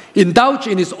himself, indulged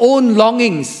in his own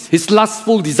longings, his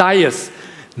lustful desires,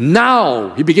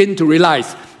 now he began to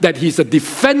realize that he's a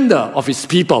defender of his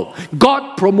people.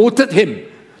 God promoted him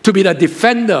to be the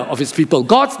defender of his people.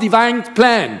 God's divine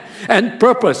plan and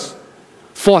purpose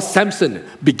for Samson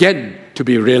began to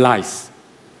be realized.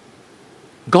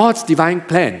 God's divine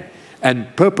plan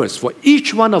and purpose for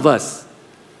each one of us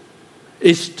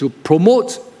is to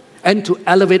promote and to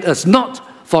elevate us, not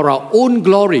for our own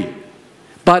glory,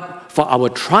 but for our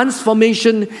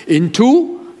transformation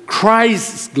into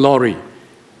Christ's glory.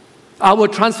 Our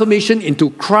transformation into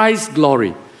Christ's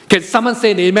glory. Can someone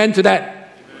say an amen to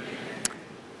that?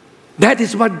 That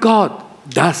is what God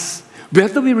does.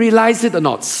 Whether we realize it or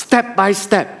not, step by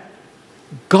step,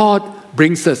 God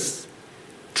brings us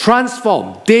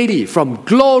transformed daily from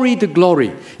glory to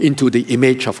glory into the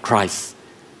image of Christ.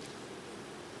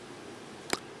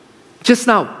 Just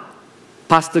now,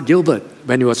 Pastor Gilbert,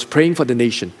 when he was praying for the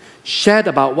nation, shared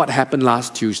about what happened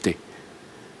last Tuesday.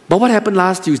 But what happened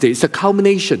last Tuesday is a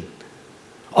culmination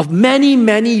of many,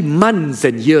 many months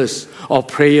and years of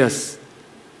prayers.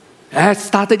 It had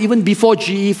started even before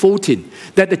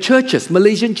GE14, that the churches,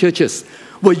 Malaysian churches,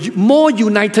 were more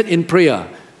united in prayer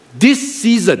this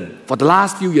season, for the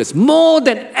last few years, more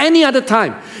than any other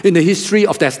time in the history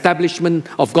of the establishment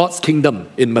of God's kingdom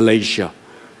in Malaysia.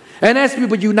 And as we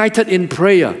were united in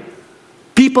prayer,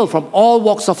 people from all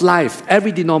walks of life,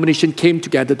 every denomination came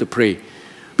together to pray.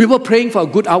 We were praying for a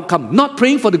good outcome, not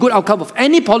praying for the good outcome of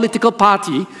any political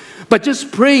party, but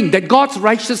just praying that God's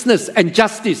righteousness and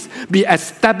justice be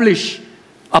established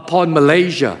upon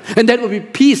Malaysia, and that will be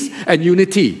peace and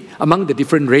unity among the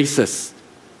different races.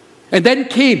 And then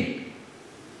came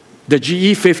the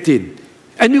GE15,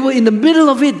 and we were in the middle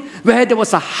of it, where there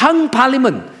was a hung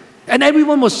parliament, and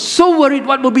everyone was so worried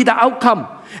what will be the outcome.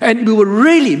 And we were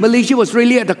really, Malaysia was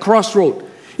really at the crossroad.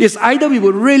 It's either we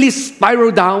would really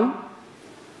spiral down,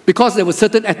 because there were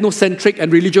certain ethnocentric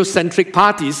and religious-centric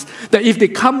parties that if they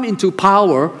come into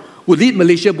power would lead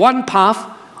Malaysia one path,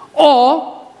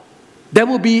 or there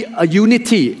will be a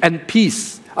unity and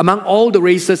peace among all the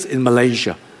races in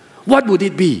Malaysia. What would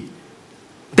it be?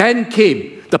 Then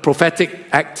came the prophetic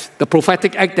act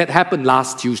that happened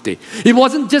last Tuesday. It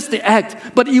wasn't just the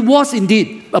act, but it was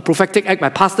indeed a prophetic act by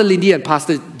Pastor Lindy and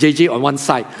Pastor JJ on one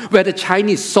side, where the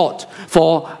Chinese sought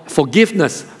for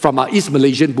forgiveness from our East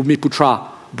Malaysian Bumiputra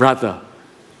brother.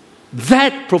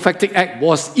 That prophetic act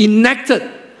was enacted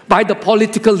by the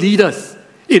political leaders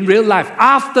in real life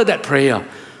after that prayer.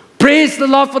 Praise the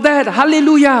Lord for that.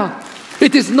 Hallelujah.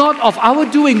 It is not of our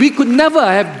doing. We could never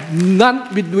have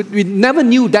none. We never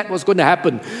knew that was going to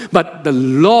happen. But the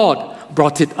Lord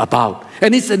brought it about.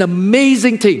 And it's an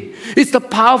amazing thing. It's the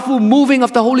powerful moving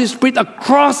of the Holy Spirit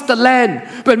across the land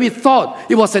when we thought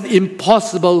it was an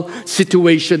impossible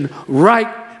situation right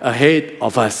ahead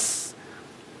of us.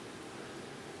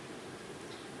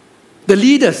 The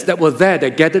leaders that were there,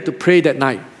 that gathered to pray that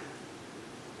night,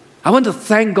 I want to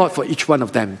thank God for each one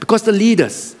of them, because the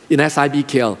leaders in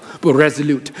SIBKL were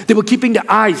resolute. They were keeping their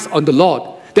eyes on the Lord,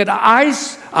 that our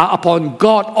eyes are upon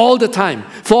God all the time,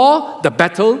 for the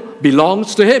battle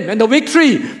belongs to Him and the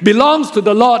victory belongs to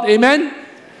the Lord. Amen?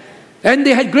 And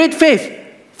they had great faith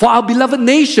for our beloved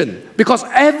nation, because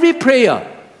every prayer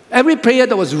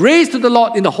that was raised to the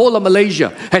Lord in the whole of Malaysia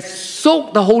has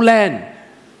soaked the whole land.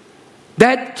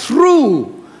 That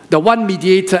through the one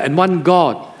mediator and one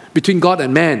God, between God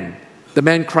and man, the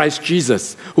man Christ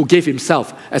Jesus, who gave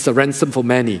Himself as a ransom for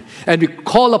many. And we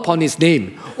call upon His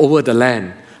name over the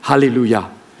land. Hallelujah.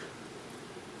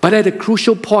 But at a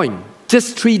crucial point,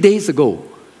 just 3 days ago,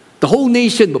 the whole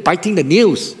nation were biting the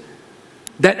nails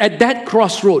that at that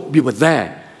crossroad we were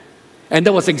there. And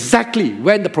that was exactly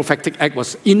when the prophetic act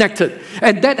was enacted.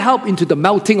 And that helped into the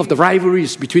melting of the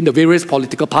rivalries between the various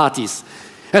political parties.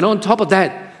 And on top of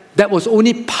that, that was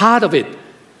only part of it.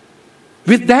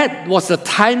 With that was a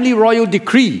timely royal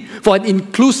decree for an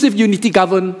inclusive unity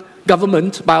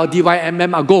government by our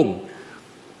DYMM Agong.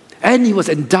 And he was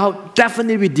endowed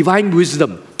definitely with divine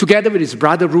wisdom, together with his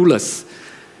brother rulers,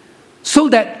 so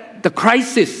that the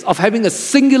crisis of having a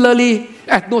singularly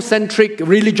ethnocentric,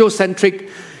 religiocentric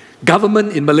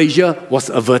government in Malaysia was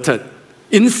averted.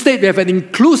 Instead, we have an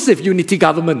inclusive unity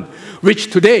government,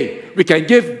 which today we can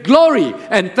give glory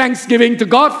and thanksgiving to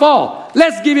God for.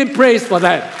 Let's give Him praise for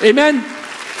that. Amen?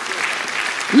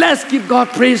 Let's give God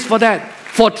praise for that.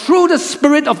 For through the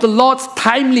Spirit of the Lord's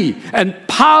timely and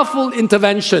powerful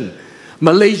intervention,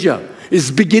 Malaysia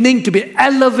is beginning to be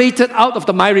elevated out of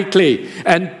the miry clay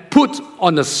and put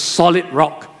on a solid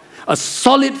rock, a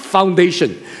solid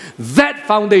foundation. That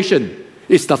foundation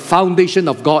is the foundation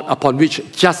of God upon which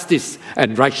justice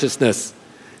and righteousness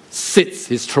sits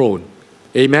His throne.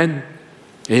 Amen?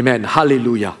 Amen.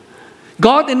 Hallelujah.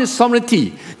 God in His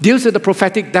sovereignty deals with the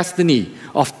prophetic destiny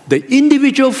of the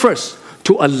individual first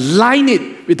to align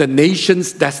it with the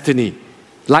nation's destiny,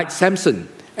 like Samson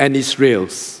and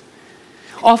Israel's.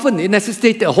 Often it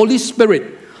necessitates the Holy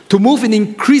Spirit to move in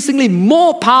increasingly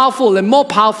more powerful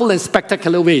and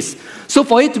spectacular ways. So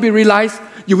for it to be realized,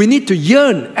 you will need to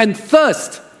yearn and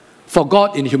thirst for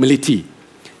God in humility.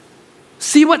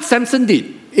 See what Samson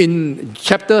did in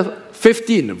chapter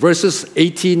 15, verses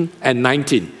 18 and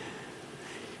 19.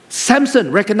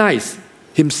 Samson recognized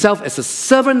himself as a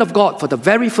servant of God for the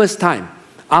very first time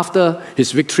after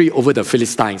his victory over the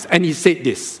Philistines. And he said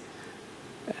this,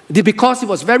 because he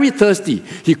was very thirsty,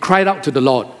 he cried out to the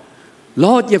Lord,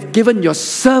 Lord, you have given your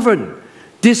servant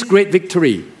this great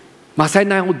victory. Must I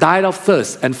now die of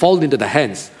thirst and fall into the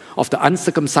hands of the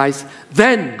uncircumcised?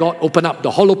 Then God opened up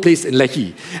the hollow place in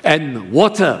Lehi, and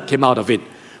water came out of it.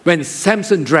 When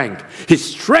Samson drank,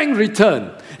 his strength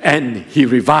returned, and he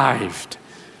revived.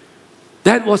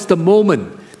 That was the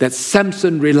moment that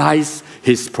Samson realized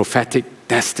his prophetic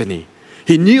destiny.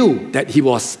 He knew that he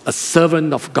was a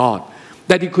servant of God,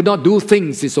 that he could not do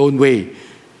things his own way.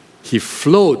 He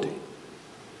flowed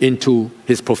into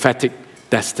his prophetic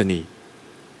destiny.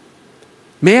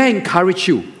 May I encourage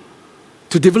you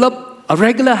to develop a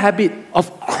regular habit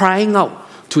of crying out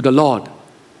to the Lord.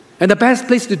 And the best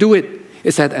place to do it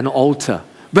is at an altar,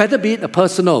 whether be it a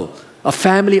personal, a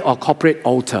family, or corporate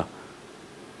altar.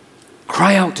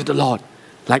 Cry out to the Lord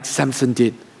like Samson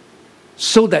did,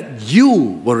 so that you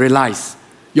will realize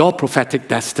your prophetic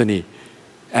destiny,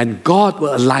 and God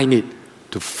will align it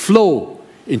to flow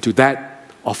into that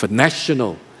of a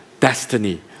national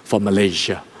destiny for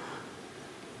Malaysia.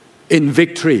 In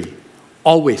victory,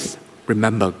 always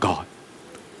remember God.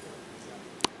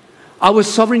 Our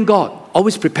sovereign God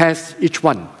always prepares each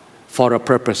one for a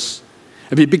purpose.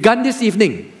 And we began this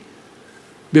evening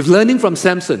with learning from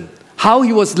Samson how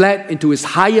he was led into his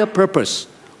higher purpose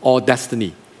or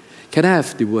destiny. Can I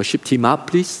have the worship team up,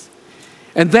 please?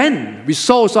 And then we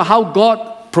saw also how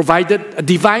God provided a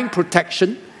divine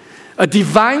protection, a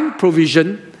divine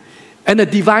provision, and a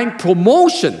divine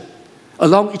promotion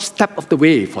along each step of the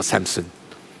way for Samson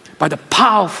by the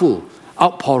powerful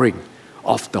outpouring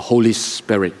of the Holy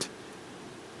Spirit.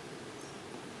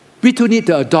 We too need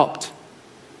to adopt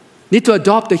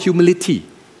the humility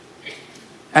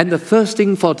and the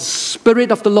thirsting for the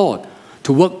Spirit of the Lord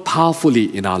to work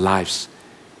powerfully in our lives,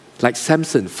 like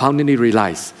Samson finally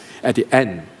realized at the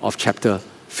end of chapter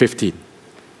 15.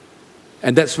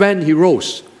 And that's when he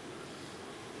rose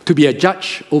to be a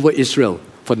judge over Israel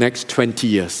for the next 20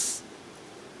 years.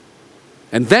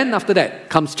 And then after that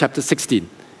comes chapter 16,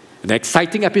 an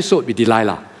exciting episode with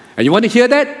Delilah. And you want to hear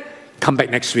that? Come back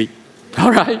next week.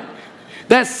 All right?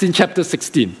 That's in chapter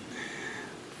 16.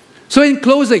 So in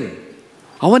closing,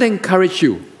 I want to encourage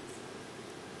you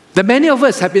that many of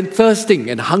us have been thirsting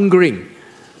and hungering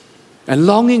and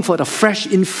longing for the fresh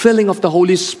infilling of the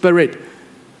Holy Spirit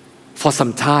for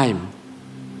some time.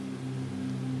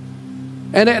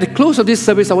 And at the close of this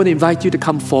service, I want to invite you to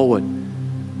come forward.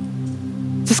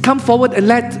 Just come forward and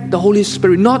let the Holy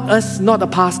Spirit, not us, not a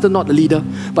pastor, not a leader,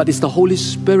 but it's the Holy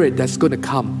Spirit that's going to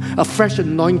come. A fresh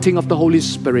anointing of the Holy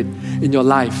Spirit in your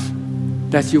life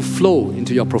as you flow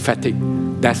into your prophetic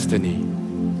destiny.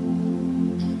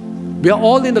 We are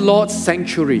all in the Lord's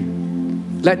sanctuary.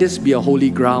 Let this be a holy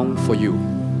ground for you.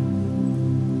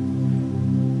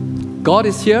 God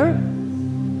is here.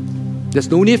 There's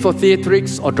no need for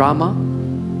theatrics or drama.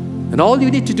 And all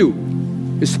you need to do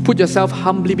is put yourself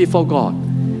humbly before God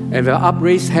and with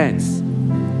upraised hands,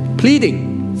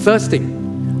 pleading,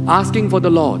 thirsting, asking for the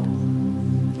Lord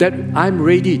that I'm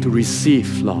ready to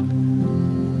receive, Lord.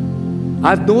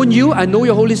 I've known you, I know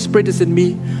your Holy Spirit is in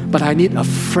me, but I need a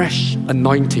fresh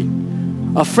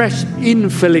anointing, a fresh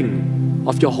infilling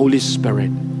of your Holy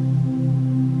Spirit.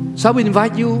 So I will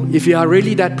invite you, if you are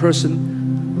really that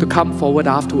person, to come forward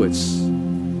afterwards.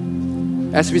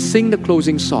 As we sing the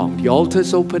closing song, the altar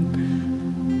is open.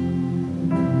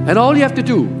 And all you have to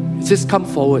do is just come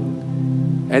forward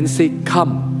and say,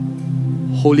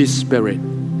 "Come, Holy Spirit."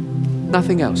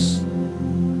 Nothing else.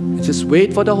 And just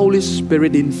wait for the Holy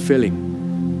Spirit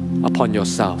infilling upon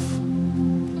yourself.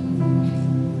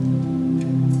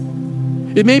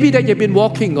 It may be that you've been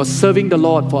walking or serving the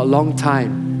Lord for a long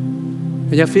time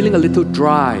and you're feeling a little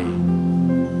dry.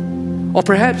 Or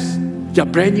perhaps you're a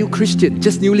brand new Christian,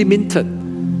 just newly minted,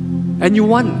 and you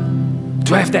want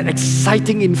to have that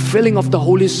exciting infilling of the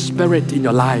Holy Spirit in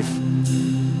your life.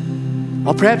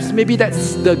 Or perhaps maybe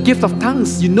that's the gift of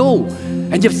tongues, you know,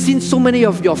 and you've seen so many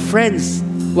of your friends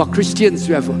who are Christians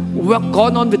who have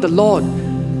gone on with the Lord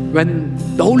when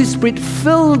the Holy Spirit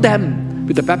filled them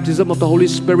with the baptism of the Holy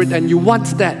Spirit, and you want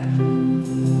that.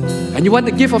 And you want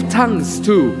the gift of tongues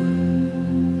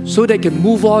too, so they can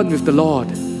move on with the Lord.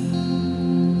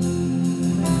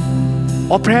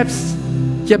 Or perhaps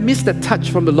you missed that touch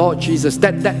from the Lord Jesus,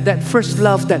 that first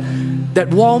love, that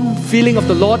warm feeling of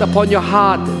the Lord upon your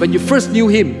heart when you first knew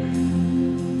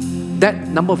Him, that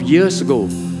number of years ago.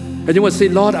 And you want to say,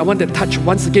 Lord, I want that touch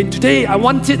once again today. I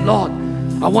want it, Lord.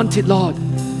 I want it, Lord.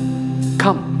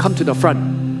 Come to the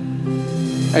front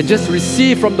and just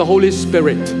receive from the Holy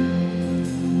Spirit.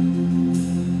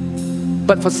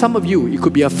 But for some of you, it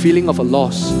could be a feeling of a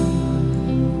loss.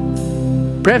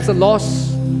 Perhaps a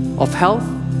loss of health,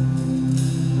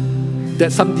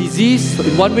 that some disease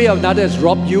in one way or another has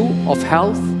robbed you of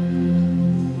health,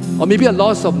 or maybe a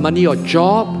loss of money or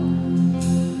job,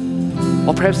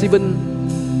 or perhaps even,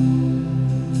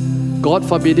 God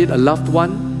forbid it, a loved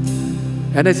one,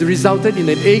 and has resulted in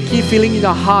an achy feeling in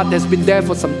your heart that's been there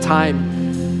for some time,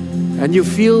 and you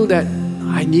feel that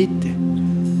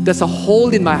there's a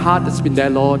hole in my heart that's been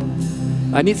there, Lord.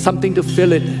 I need something to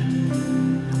fill it.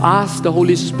 Ask the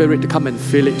Holy Spirit to come and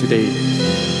fill it today.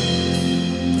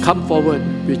 Come forward.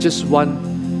 We just want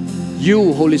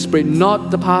you, Holy Spirit, not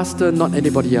the pastor, not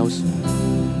anybody else.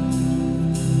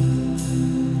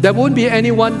 There won't be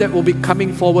anyone that will be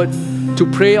coming forward to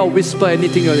pray or whisper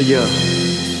anything in your ear.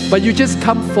 But you just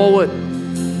come forward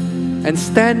and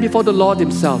stand before the Lord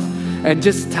Himself and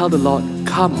just tell the Lord,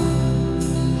 come,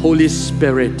 Holy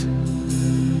Spirit.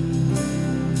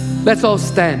 Let's all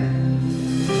stand.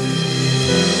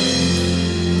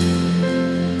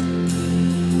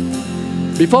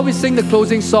 Before we sing the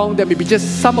closing song, there may be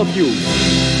just some of you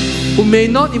who may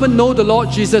not even know the Lord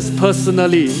Jesus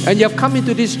personally, and you have come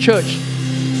into this church,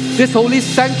 this holy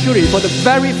sanctuary, for the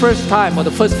very first time or the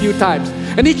first few times.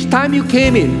 And each time you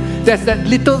came in, there's that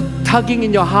little tugging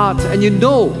in your heart, and you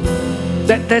know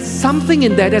that there's something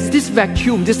in there, there's this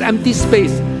vacuum, this empty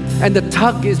space, and the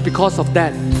tug is because of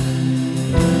that.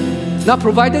 Now,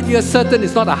 provided you're certain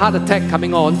it's not a heart attack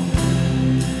coming on,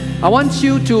 I want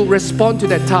you to respond to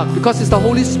that tug, because it's the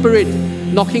Holy Spirit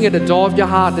knocking at the door of your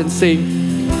heart and saying,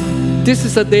 this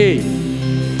is a day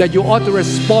that you ought to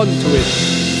respond to it.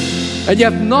 And you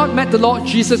have not met the Lord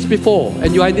Jesus before,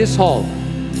 and you are in this hall,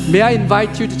 may I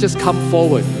invite you to just come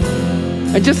forward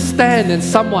and just stand, and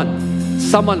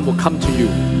someone will come to you.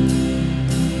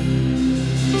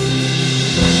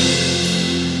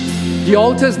 The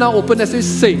altar is now open as we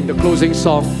sing the closing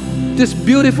song. This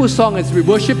beautiful song as we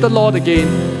worship the Lord again.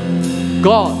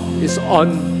 God is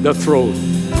on the throne.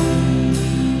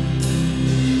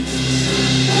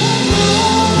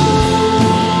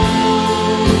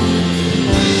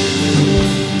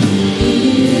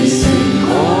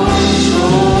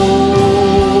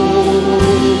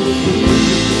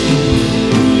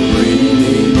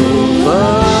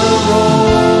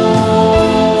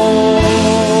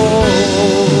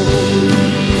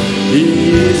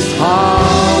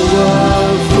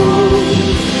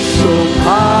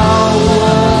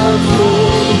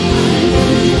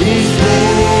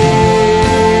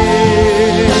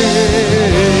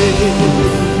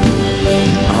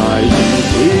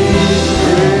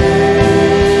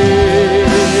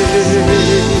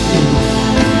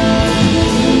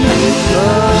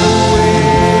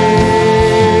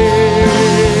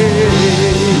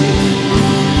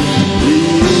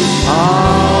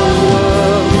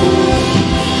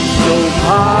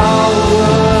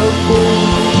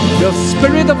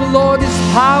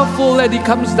 And He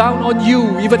comes down on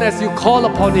you even as you call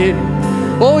upon Him.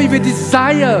 Oh, if you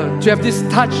desire to have this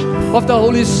touch of the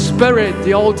Holy Spirit,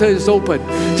 the altar is open.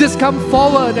 Just come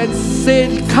forward and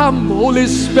say, come, Holy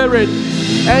Spirit,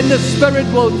 and the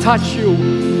Spirit will touch you.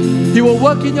 He will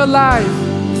work in your life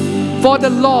for the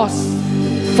loss,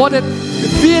 for that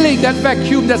feeling, that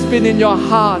vacuum that's been in your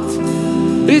heart.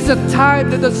 It's a time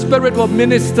that the Spirit will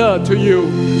minister to you.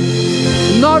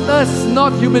 Not us,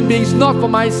 not human beings, not for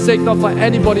my sake, not for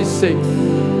anybody's sake.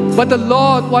 But the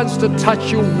Lord wants to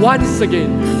touch you once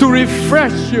again, to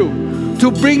refresh you, to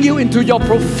bring you into your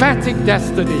prophetic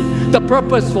destiny, the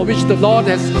purpose for which the Lord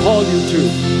has called you to.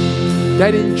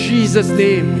 That in Jesus'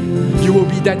 name, you will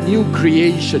be that new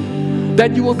creation,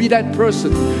 that you will be that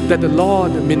person that the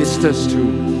Lord ministers to.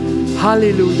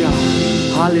 Hallelujah,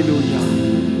 hallelujah.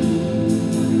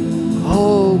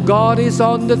 Oh, God is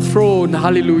on the throne,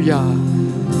 hallelujah.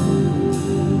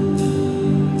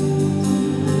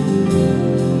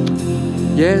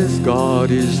 Yes, God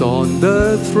is on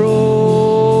the throne.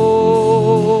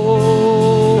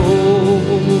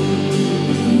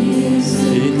 He is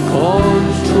in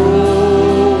control.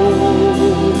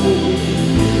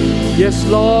 Yes,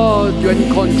 Lord, you're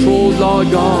in control, Lord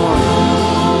God.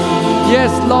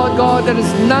 Yes, Lord God, there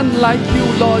is none like you,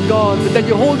 Lord God, that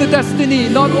you hold the destiny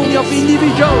not only of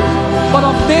individuals, but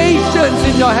of nations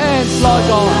in your hands, Lord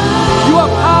God. You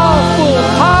are powerful,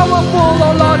 powerful,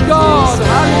 oh Lord God.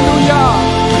 Hallelujah.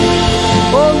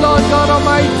 Oh Lord God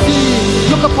Almighty,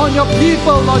 look upon your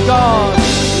people, Lord God.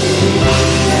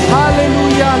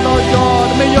 Hallelujah, Lord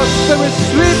God. May your spirit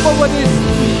sweep over this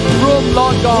room,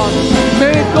 Lord God.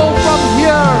 May it go from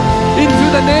here into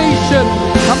the nation,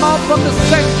 come out from the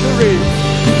sanctuary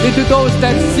into those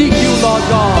that seek you, Lord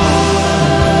God.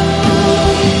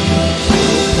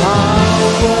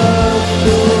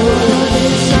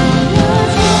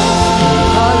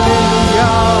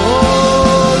 Hallelujah, oh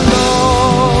Lord.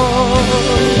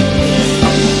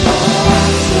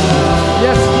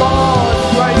 Yes, Lord,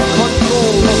 you are in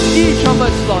control of each of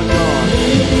us, Lord God.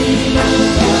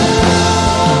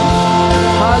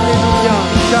 Hallelujah.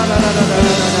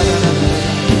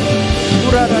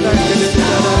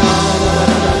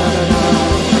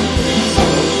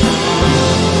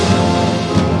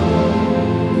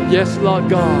 Yes, Lord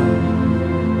God.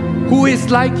 Who is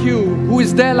like you? Who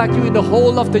is there like you in the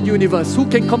whole of the universe? Who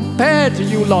can compare to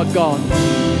you, Lord God?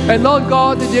 And Lord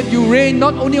God, that you reign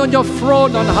not only on your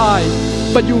throne on high,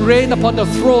 but you reign upon the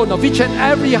throne of each and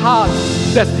every heart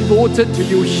that's devoted to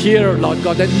you here, Lord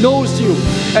God, that knows you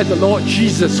as the Lord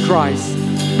Jesus Christ.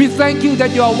 We thank you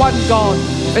that you are one God,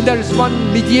 and there is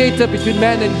one mediator between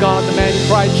man and God, the man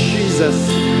Christ Jesus.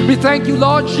 We thank you,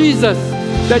 Lord Jesus,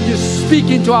 that you speak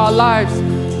into our lives,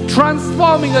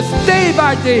 transforming us day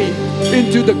by day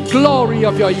into the glory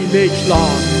of your image,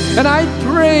 Lord. And I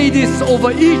pray this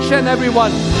over each and every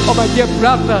one of my dear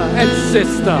brother and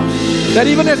sister, that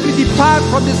even as we depart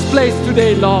from this place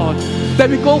today, Lord, that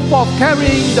we go forth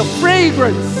carrying the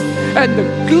fragrance and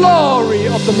the glory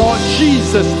of the Lord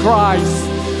Jesus Christ,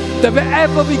 that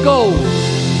wherever we go,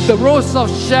 the rose of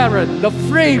Sharon, the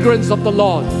fragrance of the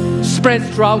Lord, spreads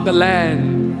throughout the land.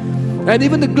 And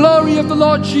even the glory of the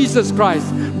Lord Jesus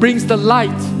Christ brings the light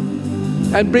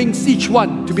and brings each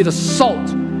one to be the salt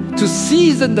to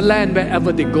season the land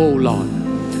wherever they go, Lord.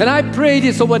 And I pray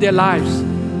this over their lives,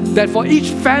 that for each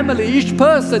family, each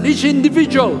person, each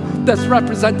individual that's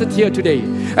represented here today,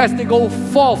 as they go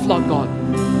forth, Lord God,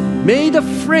 may the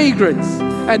fragrance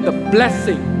and the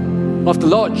blessing of the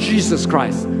Lord Jesus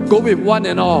Christ go with one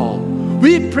and all.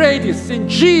 We pray this in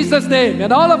Jesus' name.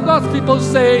 And all of God's people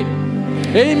say,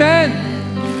 Amen.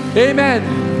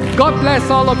 Amen. God bless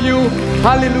all of you.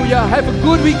 Hallelujah. Have a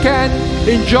good weekend.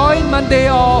 Enjoy Monday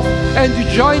off. And to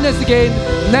join us again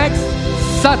next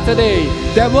Saturday.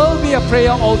 There will be a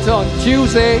prayer altar on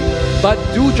Tuesday, but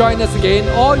do join us again.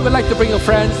 Or you would like to bring your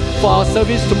friends for our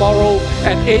service tomorrow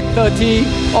at 8:30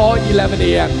 or 11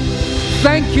 a.m.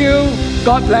 Thank you.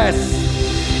 God bless.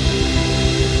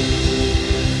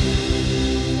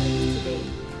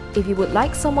 If you would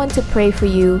like someone to pray for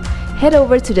you, head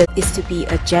over to the Is to Be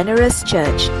a Generous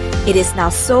Church. It is now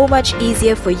so much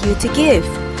easier for you to give.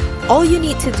 All you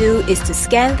need to do is to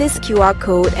scan this QR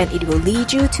code and it will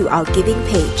lead you to our giving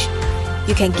page.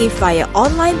 You can give via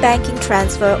online banking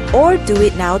transfer or do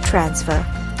it now transfer.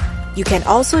 You can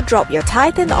also drop your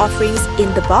tithe and offerings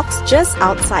in the box just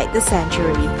outside the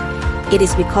sanctuary. It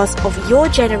is because of your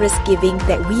generous giving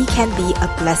that we can be a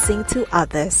blessing to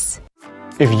others.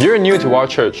 If you're new to our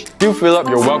church, do fill up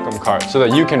your welcome card so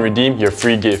that you can redeem your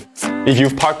free gift. If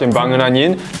you've parked in Bangunan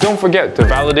Yin, don't forget to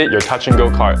validate your Touch and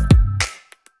Go card.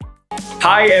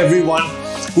 Hi everyone!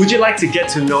 Would you like to get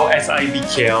to know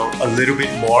SIBKL a little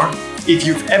bit more? If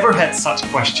you've ever had such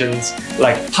questions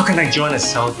like, how can I join a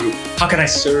cell group? How can I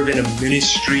serve in a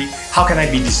ministry? How can I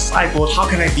be discipled? How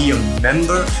can I be a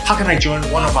member? How can I join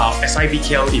one of our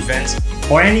SIBKL events?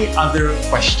 Or any other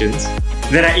questions,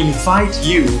 then I invite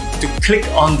you to click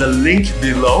on the link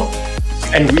below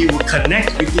and we will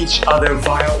connect with each other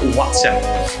via WhatsApp.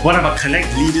 One of our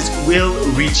Connect leaders will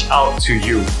reach out to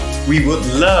you. We would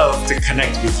love to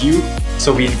connect with you,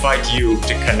 so we invite you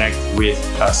to connect with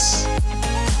us.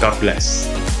 God bless.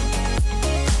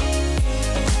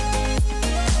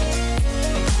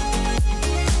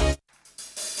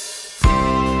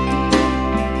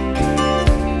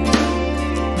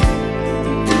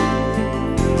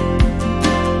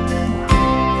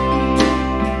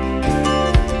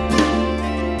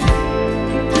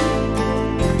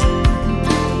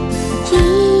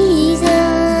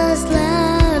 Jesus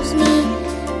loves me,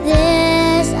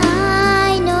 this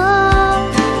I know,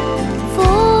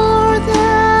 for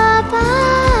the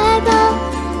Bible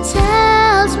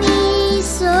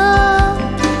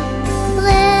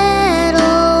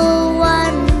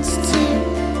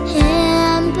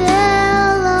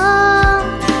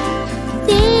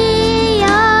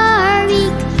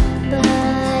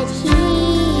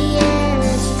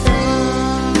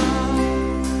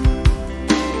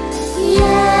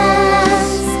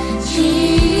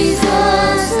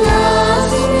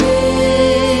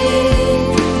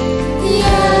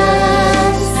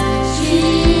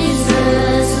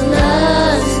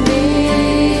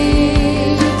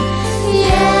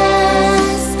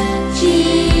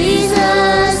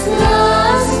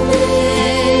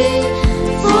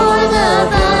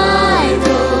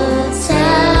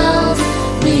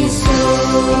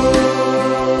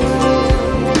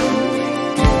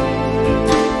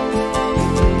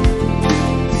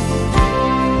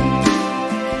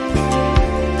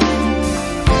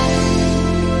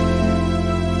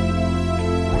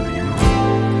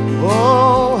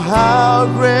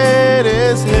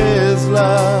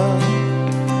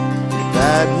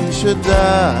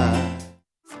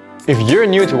If you're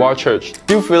new to our church,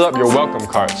 do fill up your welcome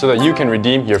card so that you can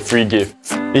redeem your free gift.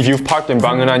 If you've parked in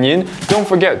Bangunan Yin, don't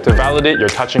forget to validate your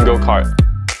touch and go card.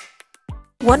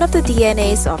 One of the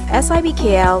DNAs of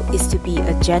SIBKL is to be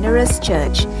a generous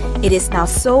church. It is now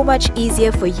so much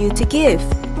easier for you to give.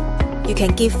 You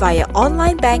can give via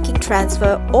online banking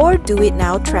transfer or do it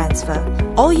now transfer.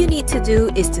 All you need to do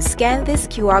is to scan this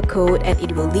QR code and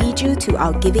it will lead you to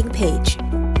our giving page.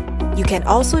 You can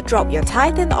also drop your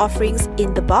tithe and offerings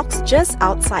in the box just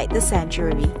outside the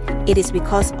sanctuary. It is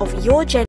because of your